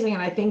 that's amazing.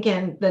 And I think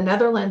in the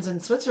Netherlands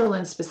and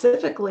Switzerland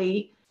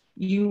specifically,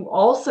 you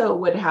also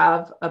would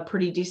have a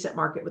pretty decent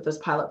market with those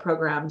pilot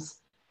programs.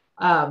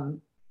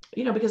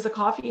 Because the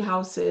coffee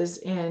houses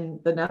in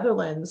the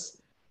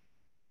Netherlands,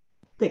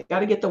 they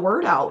got to get the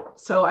word out.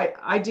 So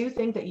I do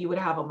think that you would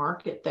have a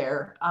market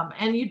there,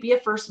 and you'd be a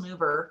first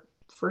mover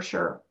for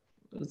sure,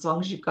 as long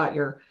as you've got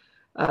your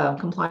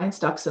compliance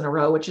ducks in a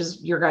row, which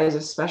is your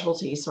guys'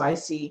 specialty. So I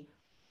see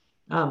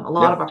a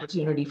lot of Yeah.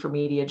 opportunity for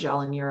media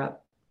gel in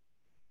Europe.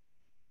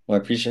 Well,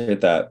 I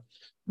appreciate that.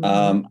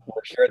 Mhm.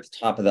 We're here at the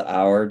top of the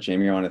hour.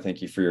 Jamie, I want to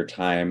thank you for your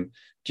time.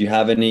 Do you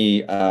have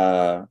any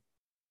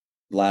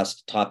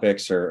last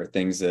topics or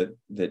things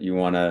that you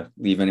want to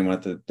leave anyone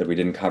with that we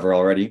didn't cover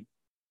already?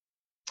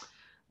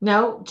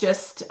 No,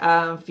 just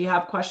if you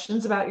have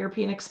questions about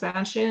European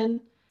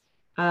expansion,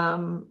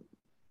 um,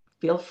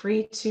 feel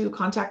free to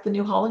contact the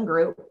New Holland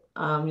Group.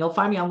 You'll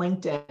find me on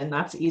LinkedIn.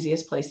 That's the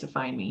easiest place to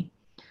find me.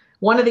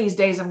 One of these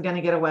days, I'm going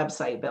to get a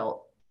website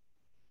built.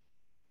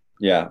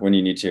 Yeah, when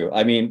you need to.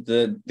 I mean,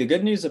 the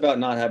good news about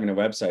not having a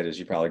website is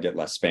you probably get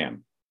less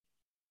spam.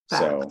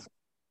 So, Facts.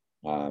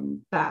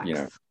 um, you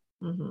know, Facts.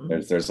 Hmm.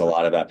 there's a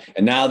lot of that.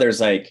 And now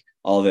there's like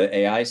all the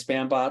AI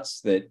spam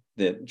bots that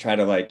try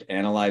to like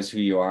analyze who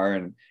you are.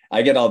 And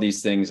I get all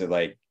these things that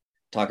like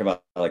talk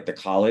about like the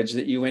college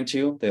that you went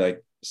to. They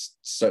like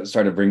start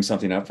to bring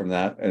something up from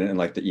that and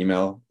like the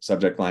email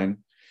subject line.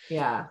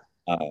 Yeah.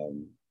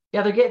 Um,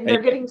 Yeah, they're getting and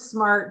they're getting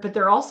smart, but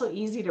they're also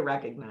easy to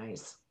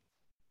recognize.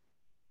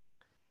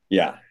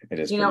 yeah, it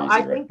is You know, pretty easy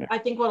I to think recognize.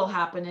 I think what'll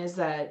happen is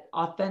that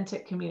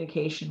authentic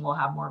communication will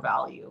have more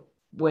value,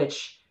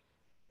 which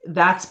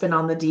that's been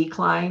on the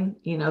decline.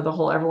 The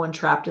whole everyone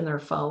trapped in their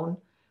phone.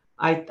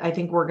 I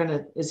think we're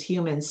gonna, as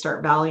humans,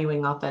 start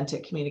valuing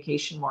authentic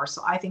communication more.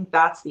 So I think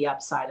that's the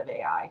upside of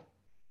AI.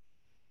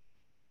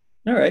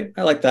 All right.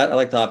 I like that. I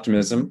like the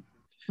optimism.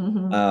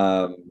 Mm-hmm.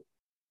 Um,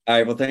 all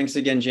right. Well, thanks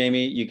again,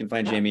 Jamie. You can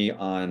find Yep. Jamie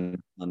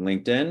on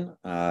LinkedIn.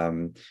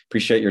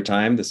 Appreciate your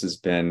time. This has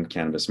been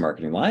Cannabis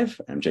Marketing Live.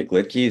 I'm Jake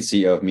Litke,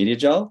 CEO of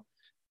MediaGel,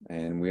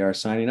 and we are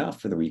signing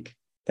off for the week.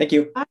 Thank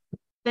you.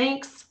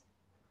 Thanks.